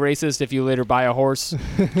okay to be racist if you later buy a horse.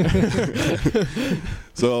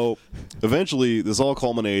 So eventually this all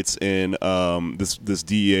culminates in this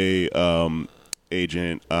DEA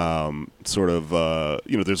agent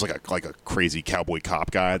there's like a crazy cowboy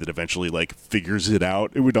cop guy that eventually like figures it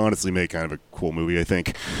out. It would honestly make kind of a cool movie, I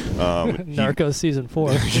think. Narcos season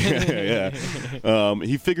 4. Yeah.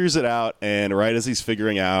 He figures it out, and right as he's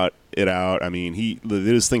figuring it out, I mean, they did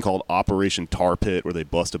this thing called Operation Tar Pit where they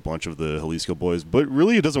bust a bunch of the Jalisco boys, but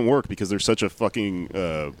really it doesn't work because there's such a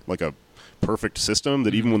fucking like a perfect system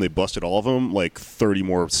that even when they busted all of them, like 30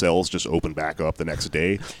 more cells just opened back up the next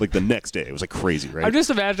day. Like the next day, it was like crazy, right? I'm just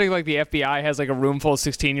imagining like the FBI has like a room full of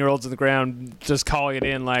 16-year-olds on the ground just calling it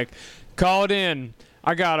in, like, call it in.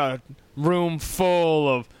 I got a room full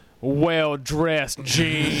of well-dressed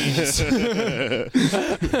jeans. So,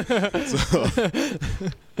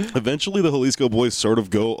 eventually the Jalisco boys sort of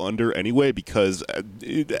go under anyway because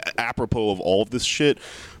apropos of all of this shit,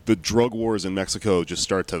 the drug wars in Mexico just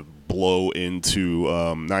start to blow into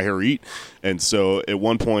Nayarit. And so at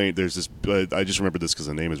one point there's this, I just remember this because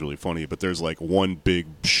the name is really funny, but there's like one big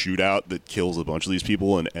shootout that kills a bunch of these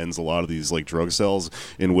people and ends a lot of these like drug cells,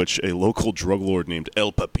 in which a local drug lord named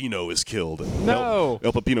El Pepino is killed. No.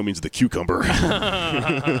 El Pepino means the cucumber.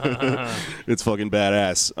 It's fucking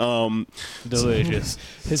badass. Delicious.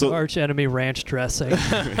 His arch enemy, ranch dressing.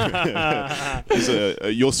 He's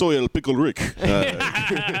yo soy el pickle Rick.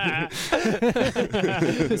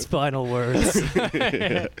 His final words.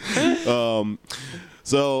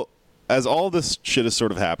 So as all this shit is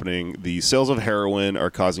sort of happening, the sales of heroin are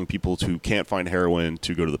causing people who can't find heroin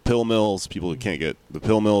to go to the pill mills. People who can't get the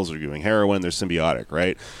pill mills are giving heroin. They're symbiotic,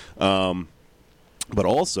 right? But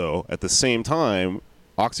also, at the same time,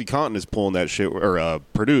 OxyContin is pulling that shit, or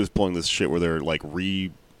Purdue is pulling this shit where they're like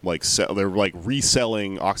they're like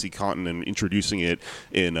reselling OxyContin and introducing it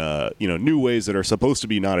in new ways that are supposed to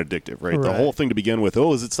be not addictive, right? The whole thing to begin with,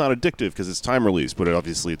 is it's not addictive because it's time release, but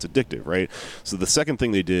obviously it's addictive, right? So the second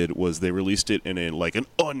thing they did was they released it in an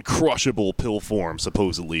uncrushable pill form,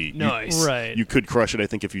 supposedly. Nice. Right. You could crush it, I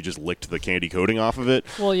think, if you just licked the candy coating off of it.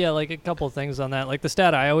 Well, yeah, like a couple of things on that. Like the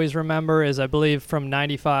stat I always remember is I believe from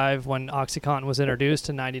 95 when OxyContin was introduced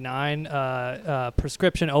to 99,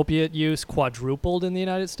 prescription opiate use quadrupled in the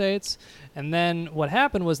United States. And then what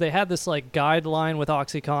happened was they had this like guideline with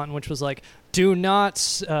OxyContin, which was like, do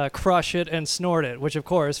not crush it and snort it, which of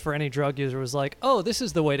course for any drug user was like, oh, this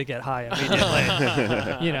is the way to get high immediately.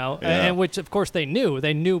 And which of course they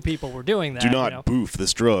knew people were doing that. Do not boof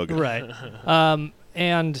this drug. Right.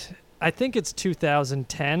 And I think it's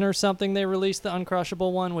 2010 or something they released the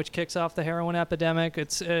Uncrushable one, which kicks off the heroin epidemic.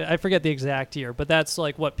 It's I forget the exact year, but that's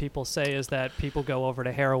like what people say is that people go over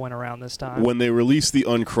to heroin around this time. When they released the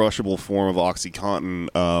uncrushable form of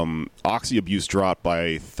OxyContin, oxy abuse dropped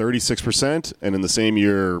by 36%, and in the same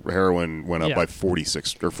year, heroin went up by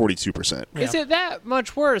 46 or 42%. Yeah. Is it that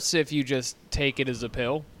much worse if you just take it as a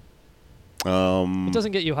pill? It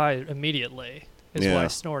doesn't get you high immediately. Is Yeah. why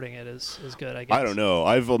snorting it is good, I guess. I don't know.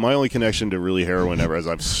 My only connection to really heroin ever is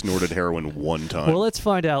I've snorted heroin one time. Well, let's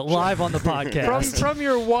find out live on the podcast. From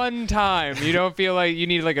your one time, you don't feel like you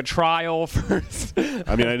need like a trial first?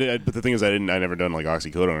 I mean, I did, but the thing is, I never done like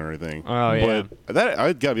oxycodone or anything. Oh, yeah. But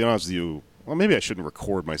I gotta be honest with you. Well, maybe I shouldn't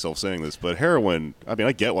record myself saying this, but heroin. I mean,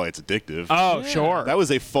 I get why it's addictive. Oh, Yeah. sure. That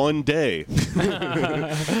was a fun day.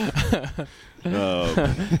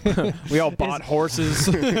 We all bought horses.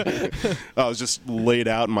 I was just laid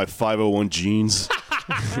out in my 501 jeans.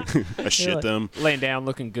 I shit like- them. Laying down,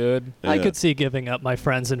 looking good. I Yeah. could see giving up my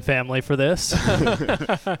friends and family for this.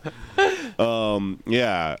 In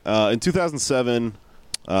 2007,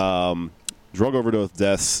 drug overdose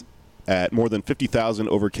deaths at more than 50,000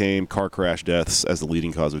 overcame car crash deaths as the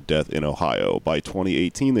leading cause of death in Ohio. By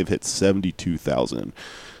 2018, they've hit 72,000.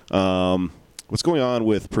 What's going on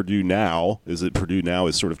with Purdue now is that Purdue now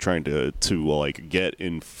is sort of trying to like get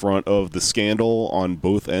in front of the scandal on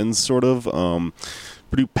both ends, sort of.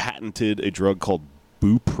 Purdue patented a drug called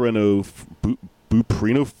buprenorphine.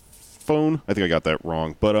 I think I got that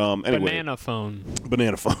wrong, but anyway, Banana phone.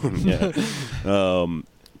 banana phone. Yeah.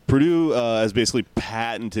 Purdue has basically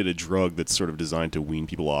patented a drug that's sort of designed to wean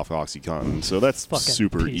people off OxyContin. So that's Fucking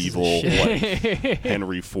super pieces of evil, shit. like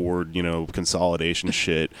Henry Ford, consolidation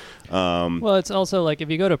shit. Well, it's also like if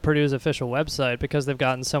you go to Purdue's official website, because they've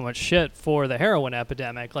gotten so much shit for the heroin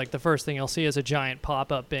epidemic, like the first thing you'll see is a giant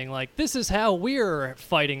pop-up being like, this is how we're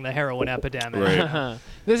fighting the heroin epidemic. Right.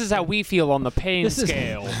 This is how we feel on the pain This is-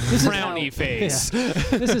 scale. this is Frowny how- face.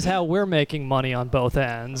 This is how we're making money on both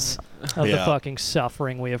ends of the Yeah. fucking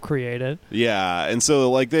suffering we have created. Yeah, and so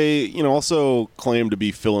like they, also claim to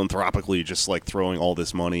be philanthropically just like throwing all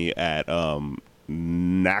this money at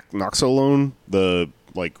Noxolone, the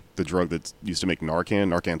drug that's used to make Narcan.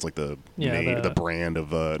 Narcan's like the Yeah, the brand of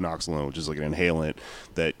Noxolone, which is like an inhalant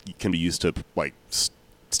that can be used to like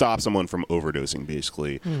stop someone from overdosing,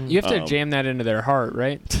 basically. You have to jam that into their heart,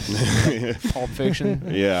 right? Pulp Fiction.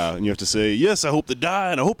 Yeah, and you have to say, yes, I hope they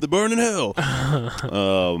die and I hope they burn in hell.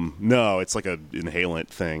 No, it's like an inhalant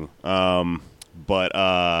thing. But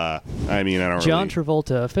I mean, I don't John really...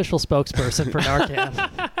 Travolta, official spokesperson for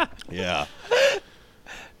Narcan. Yeah.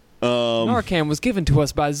 Narcan was given to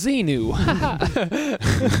us by Xenu.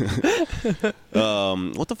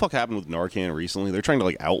 What the fuck happened with Narcan recently? They're trying to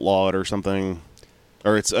like outlaw it or something.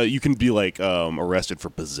 Or it's you can be like arrested for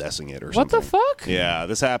possessing it or What something. the fuck? Yeah,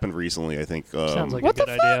 this happened recently, I think. Sounds like What a the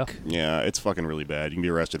good idea. Yeah, it's fucking really bad. You can be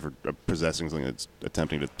arrested for possessing something that's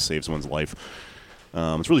attempting to save someone's life.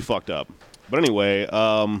 It's really fucked up. But anyway,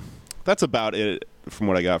 that's about it from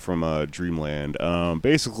what I got from Dreamland.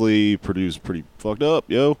 Basically, Purdue's pretty fucked up,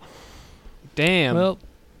 yo. Damn. Well,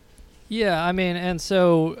 yeah, I mean, and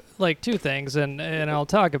so, like, two things, and I'll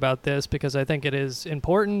talk about this because I think it is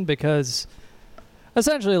important because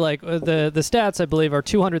essentially, like, the stats, I believe, are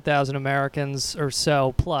 200,000 Americans or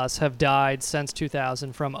so plus have died since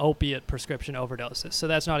 2000 from opiate prescription overdoses. So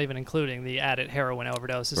that's not even including the added heroin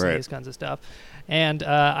overdoses Right. and these kinds of stuff. And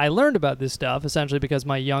I learned about this stuff essentially because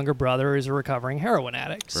my younger brother is a recovering heroin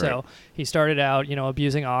addict. So Right. he started out,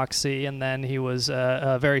 abusing Oxy, and then he was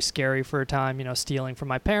very scary for a time, stealing from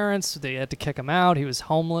my parents. They had to kick him out. He was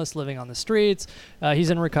homeless, living on the streets. He's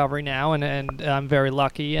in recovery now, and I'm very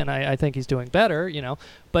lucky, and I think he's doing better, you know.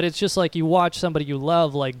 But it's just like you watch somebody you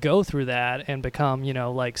love like go through that and become, you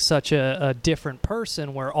know, like such a different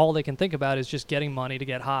person where all they can think about is just getting money to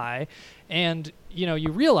get high. And, you know,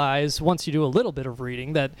 you realize once you do a little bit of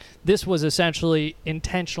reading that this was essentially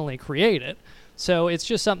intentionally created. So it's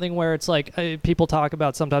just something where it's like people talk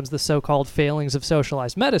about sometimes the so-called failings of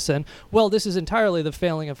socialized medicine. Well, this is entirely the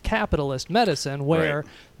failing of capitalist medicine, where Right.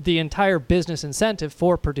 the entire business incentive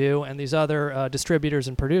for Purdue and these other distributors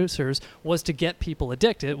and producers was to get people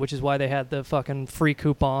addicted, which is why they had the fucking free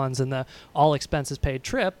coupons and the all expenses paid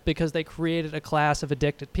trip, because they created a class of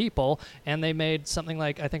addicted people, and they made something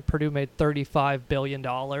like, I think Purdue made $35 billion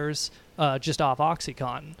just off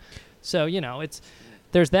OxyContin. So, you know,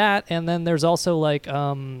 there's that, and then there's also like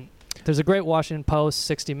there's a great Washington Post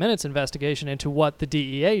 60 Minutes investigation into what the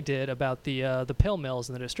DEA did about the pill mills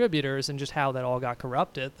and the distributors and just how that all got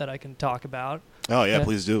corrupted that I can talk about. Oh yeah, Yeah.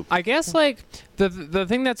 please do. I guess like the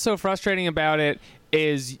thing that's so frustrating about it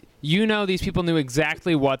is, you know, these people knew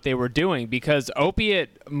exactly what they were doing because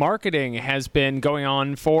opiate marketing has been going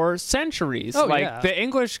on for centuries. Oh, like yeah. the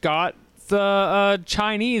English got the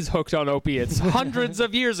Chinese hooked on opiates hundreds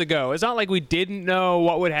of years ago. It's not like we didn't know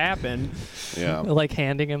what would happen. Yeah. Like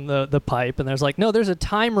handing him the pipe, and there's like, no, there's a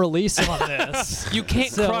time release on this. You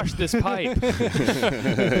can't So- crush this pipe.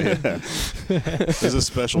 There's a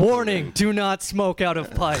special Warning, do not smoke out of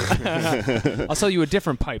pipe. I'll sell you a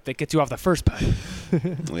different pipe that gets you off the first pipe.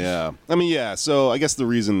 Yeah. I mean, yeah. So I guess the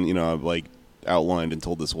reason, you know, I've like outlined and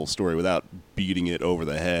told this whole story without beating it over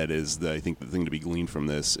the head is that I think the thing to be gleaned from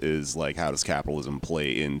this is like, how does capitalism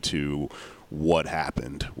play into what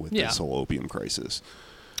happened with Yeah. this whole opium crisis?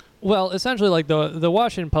 Well, essentially, like the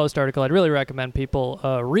Washington Post article, I'd really recommend people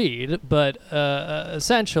read. But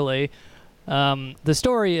essentially, the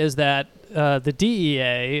story is that the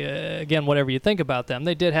DEA, again, whatever you think about them,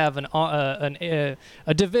 they did have a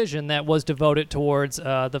division that was devoted towards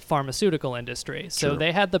the pharmaceutical industry. So Sure.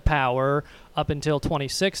 they had the power up until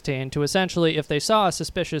 2016 to essentially, if they saw a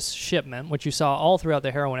suspicious shipment, which you saw all throughout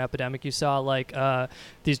the heroin epidemic, you saw like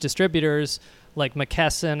these distributors like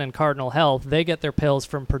McKesson and Cardinal Health, they get their pills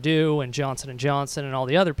from Purdue and Johnson & Johnson and all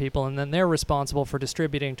the other people, and then they're responsible for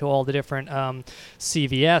distributing to all the different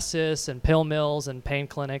CVS's and pill mills and pain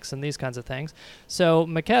clinics and these kinds of things. So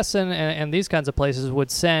McKesson and these kinds of places would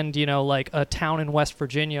send, you know, like a town in West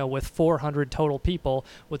Virginia with 400 total people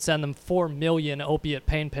would send them 4 million opiate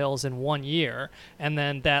pain pills in 1 year, and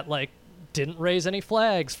then that, like, didn't raise any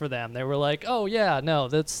flags for them. They were like, oh yeah, no,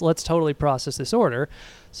 let's totally process this order.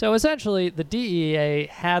 So essentially, the DEA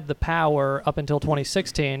had the power up until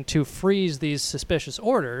 2016 to freeze these suspicious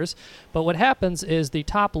orders. But what happens is the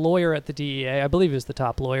top lawyer at the DEA, I believe he was the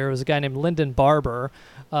top lawyer, was a guy named Lyndon Barber,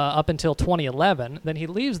 up until 2011. Then he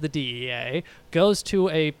leaves the DEA, goes to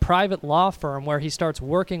a private law firm where he starts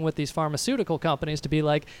working with these pharmaceutical companies to be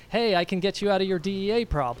like, hey, I can get you out of your DEA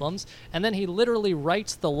problems. And then he literally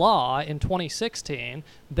writes the law in 2016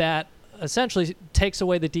 that essentially takes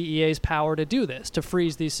away the DEA's power to do this, to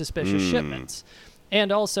freeze these suspicious shipments.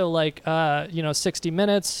 And also, like, 60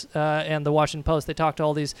 Minutes and the Washington Post, they talked to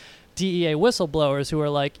all these DEA whistleblowers who are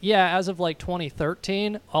like, yeah, as of like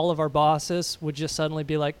 2013, all of our bosses would just suddenly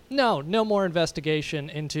be like, no more investigation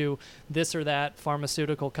into this or that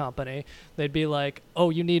pharmaceutical company. They'd be like, oh,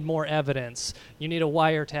 you need more evidence. You need a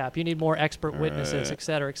wiretap. You need more expert witnesses, Right.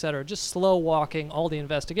 et cetera, just slow walking all the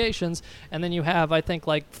investigations. And then you have, I think,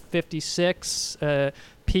 like 56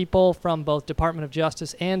 people from both Department of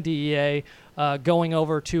Justice and DEA going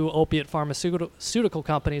over to opiate pharmaceutical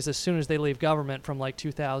companies as soon as they leave government from like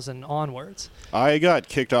 2000 onwards. I got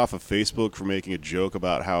kicked off of Facebook for making a joke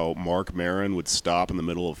about how Mark Maron would stop in the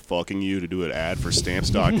middle of fucking you to do an ad for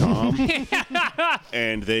Stamps.com,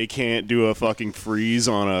 and they can't do a fucking freeze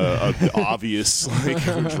on a obvious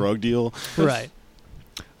like drug deal. Right.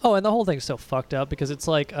 Oh, and the whole thing's so fucked up because it's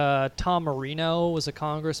like Tom Marino was a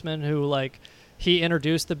congressman who, like, he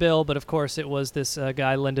introduced the bill, but of course it was this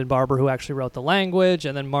guy, Lyndon Barber, who actually wrote the language,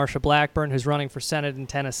 and then Marsha Blackburn, who's running for Senate in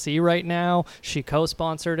Tennessee right now. She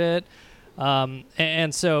co-sponsored it.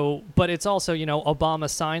 And so, but it's also, you know, Obama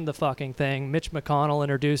signed the fucking thing. Mitch McConnell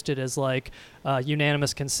introduced it as, like,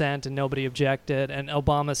 unanimous consent, and nobody objected. And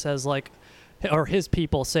Obama says, like, or his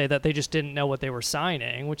people say that they just didn't know what they were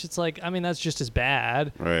signing, which it's like, I mean, that's just as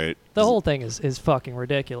bad. Right. The whole thing is fucking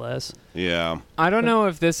ridiculous. Yeah. I don't know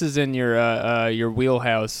if this is in your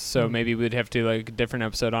wheelhouse, so maybe we'd have to like a different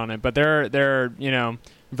episode on it. But there are, you know,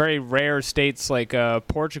 very rare states like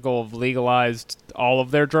Portugal have legalized all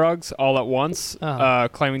of their drugs all at once,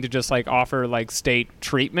 claiming to just like offer like state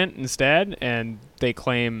treatment instead, and they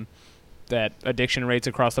claim that addiction rates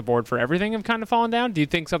across the board for everything have kind of fallen down. Do you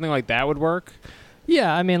think something like that would work?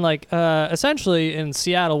 Yeah, I mean, like, essentially in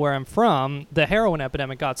Seattle, where I'm from, the heroin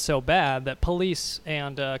epidemic got so bad that police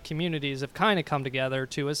and communities have kind of come together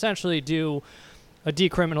to essentially do a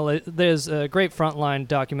decriminal. There's a great Frontline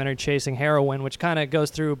documentary, Chasing Heroin, which kind of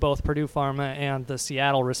goes through both Purdue Pharma and the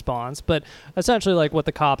Seattle response. But essentially, like, what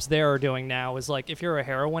the cops there are doing now is, like, if you're a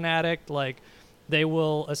heroin addict, like, they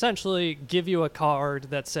will essentially give you a card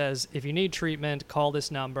that says, if you need treatment, call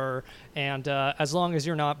this number, and as long as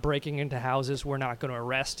you're not breaking into houses, we're not going to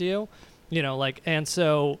arrest you. You know, like, and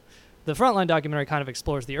so the Frontline documentary kind of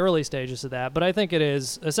explores the early stages of that, but I think it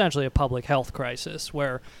is essentially a public health crisis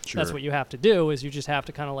where that's what you have to do, is you just have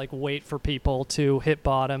to kind of, like, wait for people to hit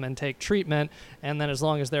bottom and take treatment, and then as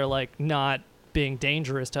long as they're, like, not being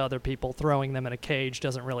dangerous to other people, throwing them in a cage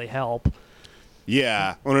doesn't really help.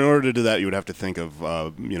 Yeah. Well, in order to do that, you would have to think of,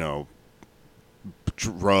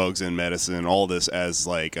 drugs and medicine, all this as,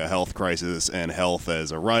 like, a health crisis and health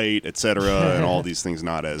as a right, etc., and all these things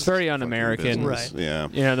not as It's very un-American. business. Right. Yeah.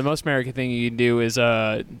 You know, the most American thing you can do is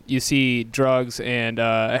you see drugs and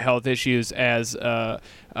health issues as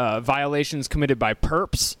violations committed by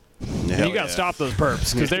perps. Hell You got to yeah. stop those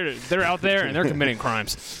perps because they're out there and they're committing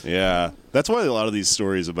crimes. Yeah. That's why a lot of these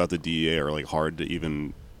stories about the DEA are, like, hard to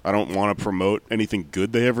even... I don't want to promote anything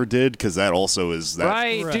good they ever did, because that also is... That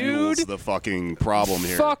Right, fuels dude. the fucking problem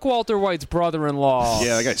here. Fuck Walter White's brother-in-law.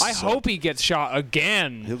 Yeah, that guy I sucked. hope he gets shot He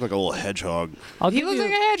again. looked like a little hedgehog. He looks like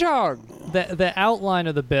a hedgehog. The outline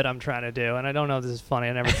of the bit I'm trying to do, and I don't know if this is funny,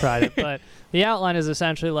 I never tried it, but the outline is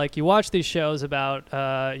essentially like you watch these shows about,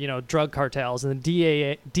 drug cartels, and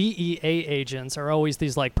the DEA agents are always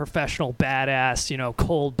these, like, professional, badass,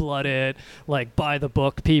 cold-blooded, like,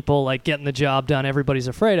 by-the-book people, like, getting the job done everybody's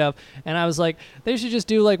afraid of. And I was like, they should just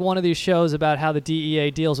do, like, one of these shows about how the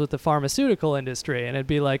DEA deals with the pharmaceutical industry, and it'd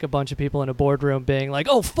be, like, a bunch of people in a boardroom being like,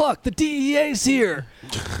 oh, fuck, the DEA's here!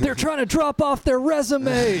 They're trying to drop off their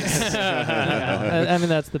resumes! I mean,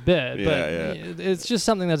 that's the bit. Yeah, But it's just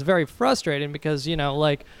something that's very frustrating because,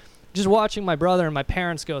 like, just watching my brother and my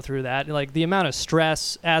parents go through that, like, the amount of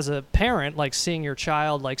stress as a parent, like, seeing your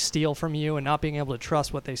child, like, steal from you and not being able to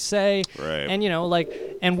trust what they say. Right. And,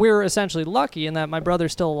 and we're essentially lucky in that my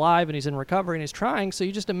brother's still alive and he's in recovery and he's trying. So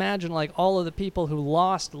you just imagine, like, all of the people who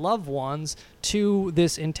lost loved ones to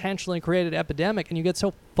this intentionally created epidemic, and you get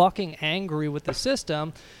so fucking angry with the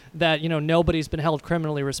system that, nobody's been held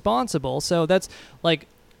criminally responsible. So that's, like,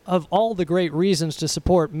 of all the great reasons to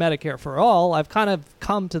support Medicare for all, I've kind of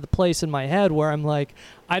come to the place in my head where I'm like,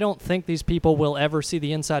 I don't think these people will ever see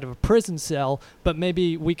the inside of a prison cell, but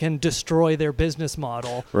maybe we can destroy their business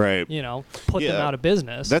model, Right. Put them out of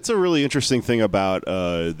business. That's a really interesting thing about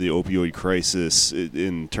the opioid crisis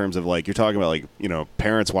in terms of, like, you're talking about, like,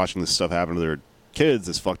 parents watching this stuff happen to their kids,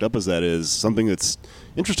 as fucked up as that is. Something that's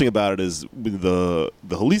interesting about it is the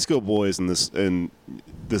Jalisco boys and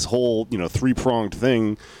this whole, three-pronged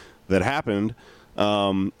thing that happened,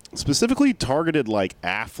 specifically targeted, like,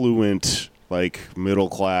 affluent, like,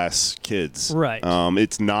 middle-class kids. Right.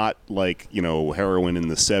 It's not like, heroin in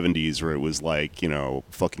the 70s where it was like,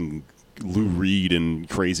 fucking Lou Reed and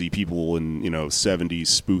crazy people in, 70s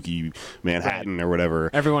spooky Manhattan or whatever.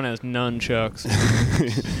 Everyone has nunchucks.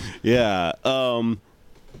 Yeah.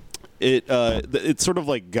 It sort of,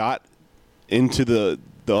 like, got into the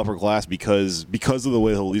upper class because of the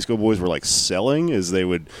way the Jalisco boys were, like, selling, is they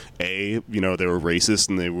would they were racist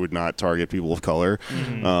and they would not target people of color.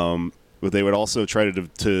 Mm-hmm. But they would also try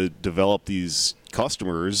to develop these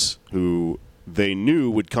customers who they knew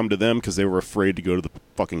would come to them because they were afraid to go to the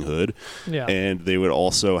fucking hood. Yeah. And they would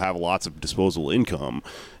also have lots of disposable income.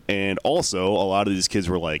 And also, a lot of these kids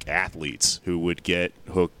were, like, athletes who would get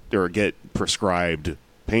hooked or get prescribed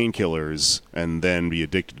painkillers and then be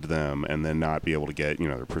addicted to them and then not be able to get,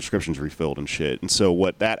 their prescriptions refilled and shit. And so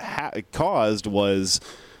what that caused was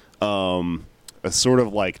a sort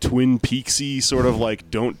of, like, Twin Peaksy sort of, like,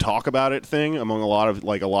 don't talk about it thing among a lot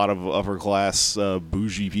of upper class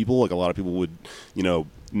bougie people. Like, a lot of people would,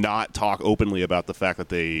 not talk openly about the fact that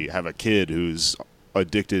they have a kid who's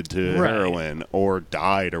addicted to heroin or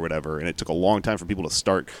died or whatever, and it took a long time for people to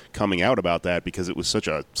start coming out about that because it was such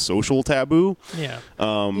a social taboo. Yeah.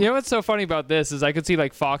 You know what's so funny about this is I could see,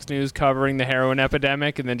 like, Fox News covering the heroin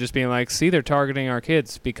epidemic and then just being like, see, they're targeting our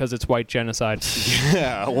kids because it's white genocide.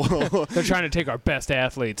 Yeah, well, They're trying to take our best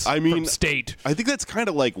athletes from state. I think that's kind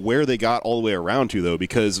of like where they got all the way around to, though,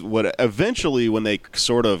 because what eventually, when they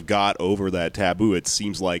sort of got over that taboo, it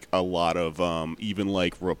seems like a lot of even,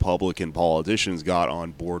 like, Republican politicians got got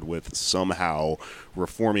on board with somehow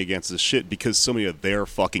reforming against this shit because so many of their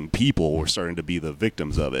fucking people were starting to be the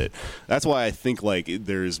victims of it. That's why I think like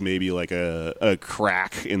there's maybe like a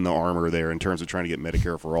crack in the armor there in terms of trying to get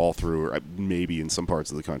Medicare for all through, or maybe in some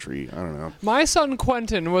parts of the country. I don't know. My son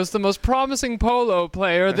Quentin was the most promising polo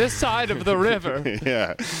player this side of the river.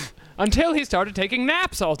 Yeah. Until he started taking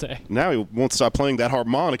naps all day. Now he won't stop playing that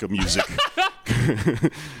harmonica music.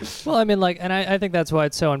 Well, I mean, like, and I think that's why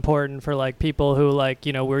it's so important for, like, people who, like,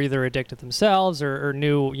 you know, were either addicted themselves or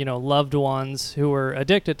knew, you know, loved ones who were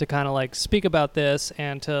addicted to kind of, like, speak about this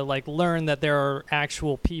and to, like, learn that there are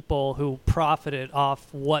actual people who profited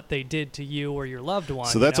off what they did to you or your loved one.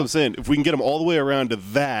 So that's what I'm saying. If we can get them all the way around to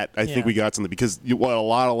that, I think we got something. Because what a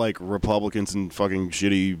lot of, like, Republicans and fucking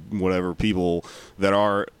shitty whatever people that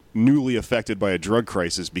are newly affected by a drug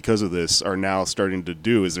crisis because of this are now starting to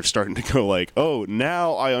do is they're starting to go like, oh,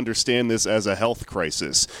 now I understand this as a health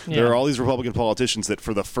crisis. Yeah. There are all these Republican politicians that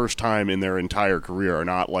for the first time in their entire career are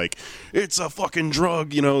not like, it's a fucking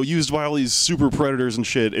drug, you know, used by all these super predators and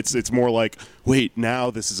shit. It's more like, wait,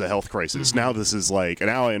 now this is a health crisis. Mm-hmm. Now this is like, and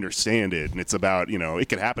now I understand it. And it's about, you know, it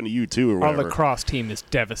could happen to you too or whatever. Our lacrosse team is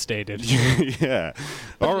devastated. Yeah.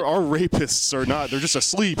 Our rapists are not, they're just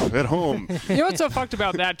asleep at home. You know what's so fucked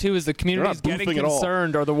about that too is the communities getting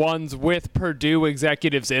concerned are the ones with Purdue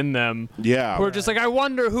executives in them. Yeah. Who are just like, I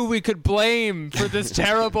wonder who we could blame for this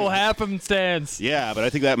terrible happenstance. Yeah, but I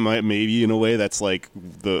think that might maybe in a way that's like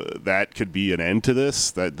that could be an end to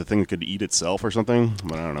this, that the thing could eat itself or something.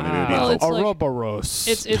 But I don't know. Maybe it'd be Ouroboros.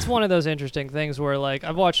 It's one of those interesting things where like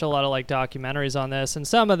I've watched a lot of like documentaries on this, and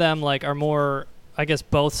some of them like are more, I guess,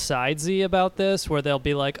 both sidesy about this, where they'll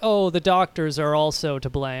be like, oh, the doctors are also to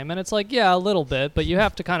blame. And it's like, yeah, a little bit, but you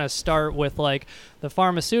have to kind of start with like the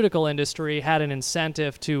pharmaceutical industry had an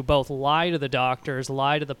incentive to both lie to the doctors,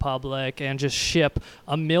 lie to the public, and just ship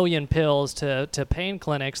 1 million pills to pain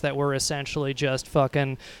clinics that were essentially just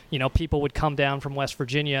fucking, you know, people would come down from West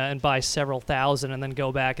Virginia and buy several thousand and then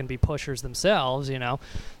go back and be pushers themselves, you know?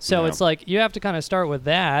 So it's like, you have to kind of start with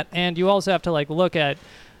that. And you also have to like look at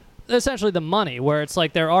essentially the money, where it's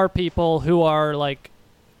like there are people who are like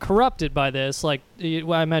corrupted by this, like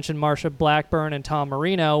I mentioned Marsha Blackburn and Tom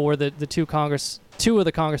Marino were the two of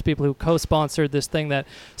the Congress people who co-sponsored this thing that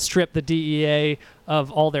stripped the DEA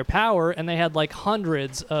of all their power, and they had like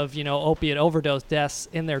hundreds of, you know, opiate overdose deaths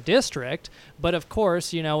in their district. But of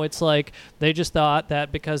course, you know, it's like they just thought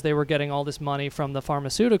that because they were getting all this money from the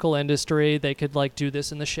pharmaceutical industry, they could like do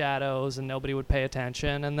this in the shadows and nobody would pay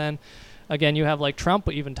attention. And then again, you have like Trump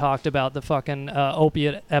even talked about the fucking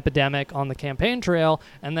opiate epidemic on the campaign trail,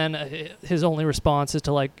 and then his only response is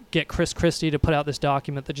to like get Chris Christie to put out this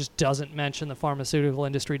document that just doesn't mention the pharmaceutical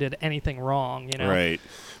industry did anything wrong, you know? Right.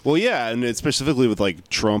 Well, yeah, and it's specifically with like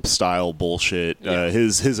Trump-style bullshit.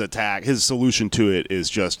 His attack, his solution to it is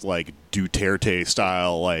just like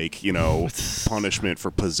Duterte-style, like, you know, punishment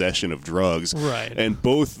for possession of drugs. Right. And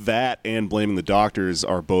both that and blaming the doctors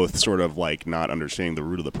are both sort of like not understanding the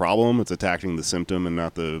root of the problem. It's attacking the symptom and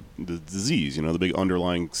not the disease, you know, the big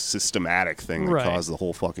underlying systematic thing that caused the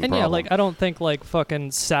whole fucking problem. And yeah, like I don't think like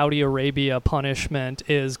fucking Saudi Arabia punishment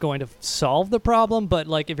is going to solve the problem, but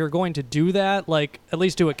like if you're going to do that, like at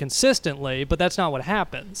least do it consistently, but that's not what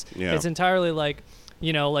happens. Yeah. It's entirely like,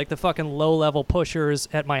 you know, like the fucking low-level pushers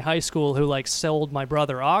at my high school who like sold my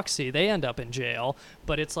brother Oxy, they end up in jail.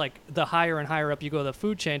 But it's like the higher and higher up you go the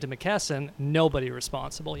food chain to McKesson, nobody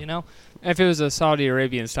responsible, you know? If it was a Saudi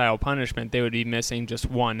Arabian-style punishment, they would be missing just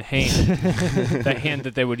one hand, the hand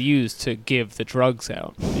that they would use to give the drugs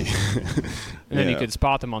out. And then you could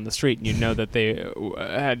spot them on the street, and you'd know that they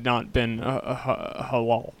had not been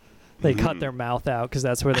halal. They cut their mouth out because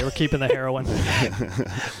that's where they were keeping the heroin. What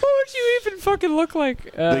would you even fucking look like?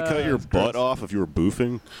 They cut your butt off if you were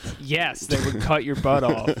boofing? Yes, they would cut your butt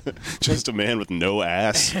off. Just a man with no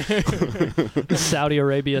ass. Saudi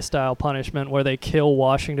Arabia-style punishment where they kill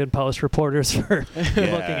Washington Post reporters for looking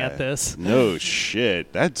at this. No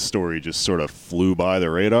shit. That story just sort of flew by the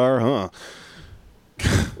radar, huh?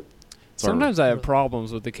 Sometimes I have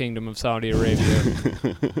problems with the Kingdom of Saudi Arabia.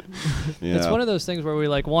 It's one of those things where we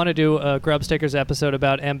like want to do a Grub Stickers episode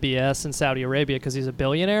about MBS in Saudi Arabia because he's a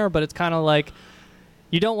billionaire, but it's kind of like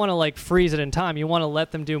you don't want to like freeze it in time. You want to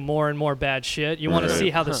let them do more and more bad shit. You want to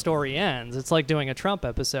see how the story ends. It's like doing a Trump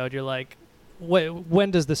episode. You're like,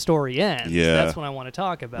 when does the story end? Yeah. That's what I want to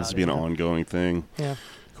talk about. This would be an ongoing thing. Yeah.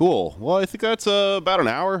 Cool. Well, I think that's about an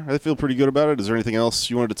hour. I feel pretty good about it. Is there anything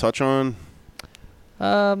else you wanted to touch on?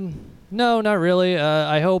 No, not really.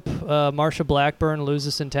 I hope Marsha Blackburn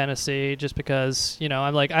loses in Tennessee just because,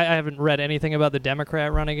 I'm like, I haven't read anything about the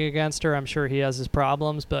Democrat running against her. I'm sure he has his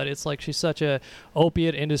problems, but it's like she's such a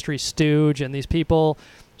opiate industry stooge, and these people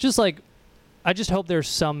just like, I just hope there's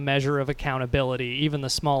some measure of accountability, even the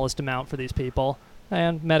smallest amount for these people.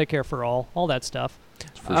 And Medicare for all that stuff.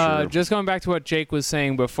 For sure. Just going back to what Jake was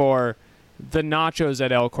saying before, the nachos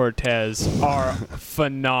at El Cortez are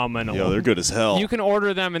phenomenal. Yo, they're good as hell. You can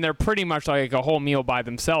order them, and they're pretty much like a whole meal by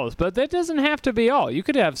themselves. But that doesn't have to be all. You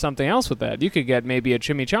could have something else with that. You could get maybe a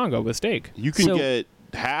chimichanga with steak. You can get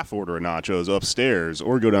half order of nachos upstairs,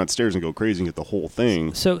 or go downstairs and go crazy and get the whole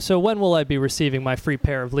thing. So when will I be receiving my free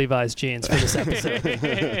pair of Levi's jeans for this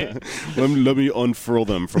episode? let me unfurl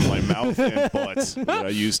them from my mouth and butt that I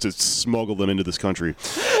used to smuggle them into this country.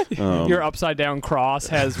 Your upside down cross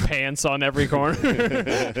has pants on every corner.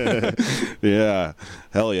 Yeah,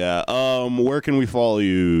 hell yeah. Where can we follow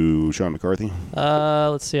you, Sean McCarthy?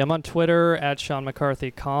 Let's see. I'm on Twitter at Sean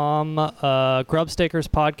McCarthy.com. Grubstakers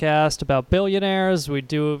podcast about billionaires. We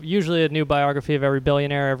do usually a new biography of every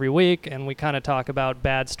billionaire every week, and we kind of talk about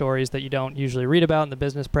bad stories that you don't usually read about in the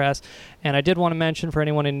business press. And I did want to mention for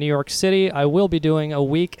anyone in New York City, I will be doing a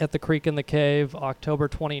week at the Creek in the Cave, October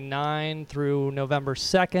 29 through November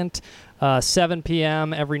 2nd. 7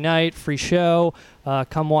 p.m. every night, free show.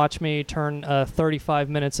 Come watch me turn 35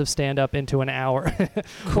 minutes of stand-up into an hour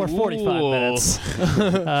or 45 minutes.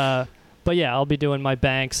 But yeah, I'll be doing my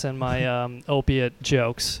banks and my opiate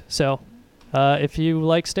jokes. So if you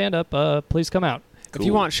like stand-up, please come out. Cool. If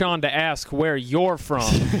you want Sean to ask where you're from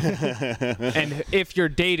and if you're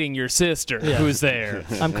dating your sister, who's there.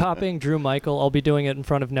 I'm copying Drew Michael. I'll be doing it in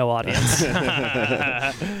front of no audience.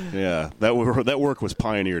 Yeah, that work was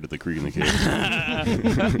pioneered at the Creek in the Cave.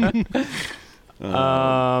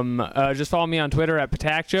 Just follow me on Twitter at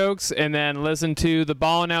Patak Jokes, and then listen to the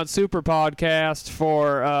Ballin' Out Super podcast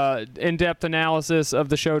for in-depth analysis of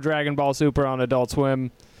the show Dragon Ball Super on Adult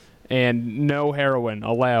Swim, and no heroin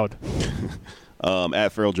allowed. At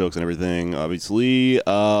Feral Jokes and everything, obviously.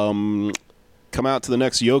 Come out to the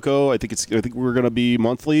next Yoko. I think we're gonna be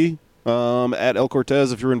monthly at El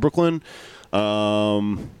Cortez if you're in Brooklyn.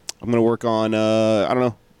 I'm gonna work on I don't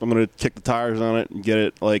know. I'm gonna kick the tires on it and get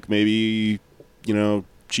it like maybe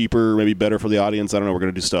cheaper, maybe better for the audience. I don't know. We're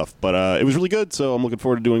gonna do stuff, but it was really good. So I'm looking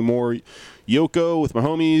forward to doing more Yoko with my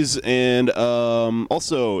homies. And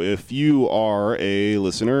also, if you are a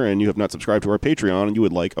listener and you have not subscribed to our Patreon and you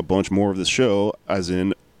would like a bunch more of this show, as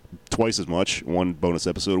in twice as much, one bonus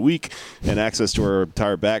episode a week, and access to our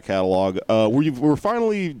entire back catalog, we're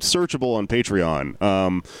finally searchable on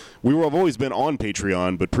Patreon. We've always been on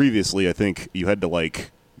Patreon, but previously I think you had to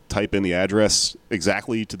type in the address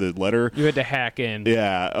exactly to the letter. You had to hack in.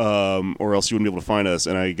 Yeah, or else you wouldn't be able to find us.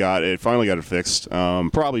 And finally got it fixed.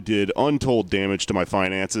 Probably did untold damage to my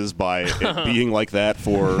finances by it being like that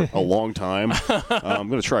for a long time. I'm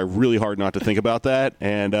going to try really hard not to think about that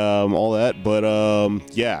and all that. But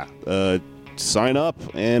sign up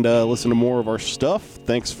and listen to more of our stuff.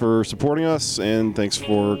 Thanks for supporting us, and thanks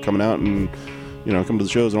for coming out and come to the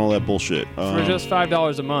shows and all that bullshit. For just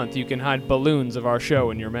 $5 a month, you can hide balloons of our show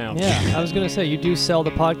in your mouth. Yeah, I was going to say, you do sell the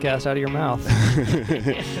podcast out of your mouth.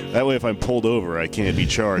 That way, if I'm pulled over, I can't be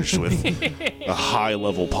charged with a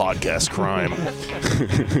high-level podcast crime.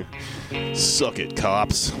 Suck it,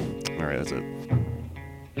 cops. All right, that's it.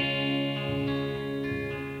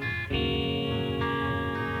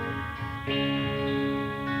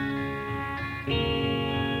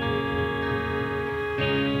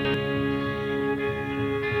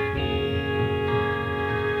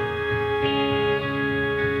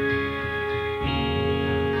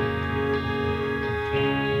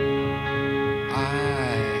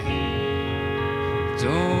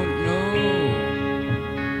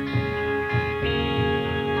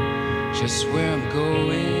 Just where I'm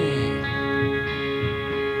going,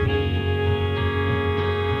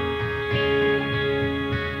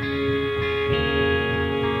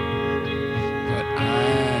 but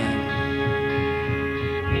I'm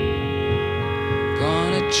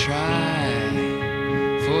gonna try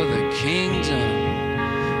for the kingdom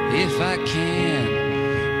if I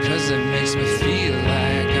can, 'cause it makes me feel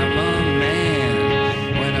like I'm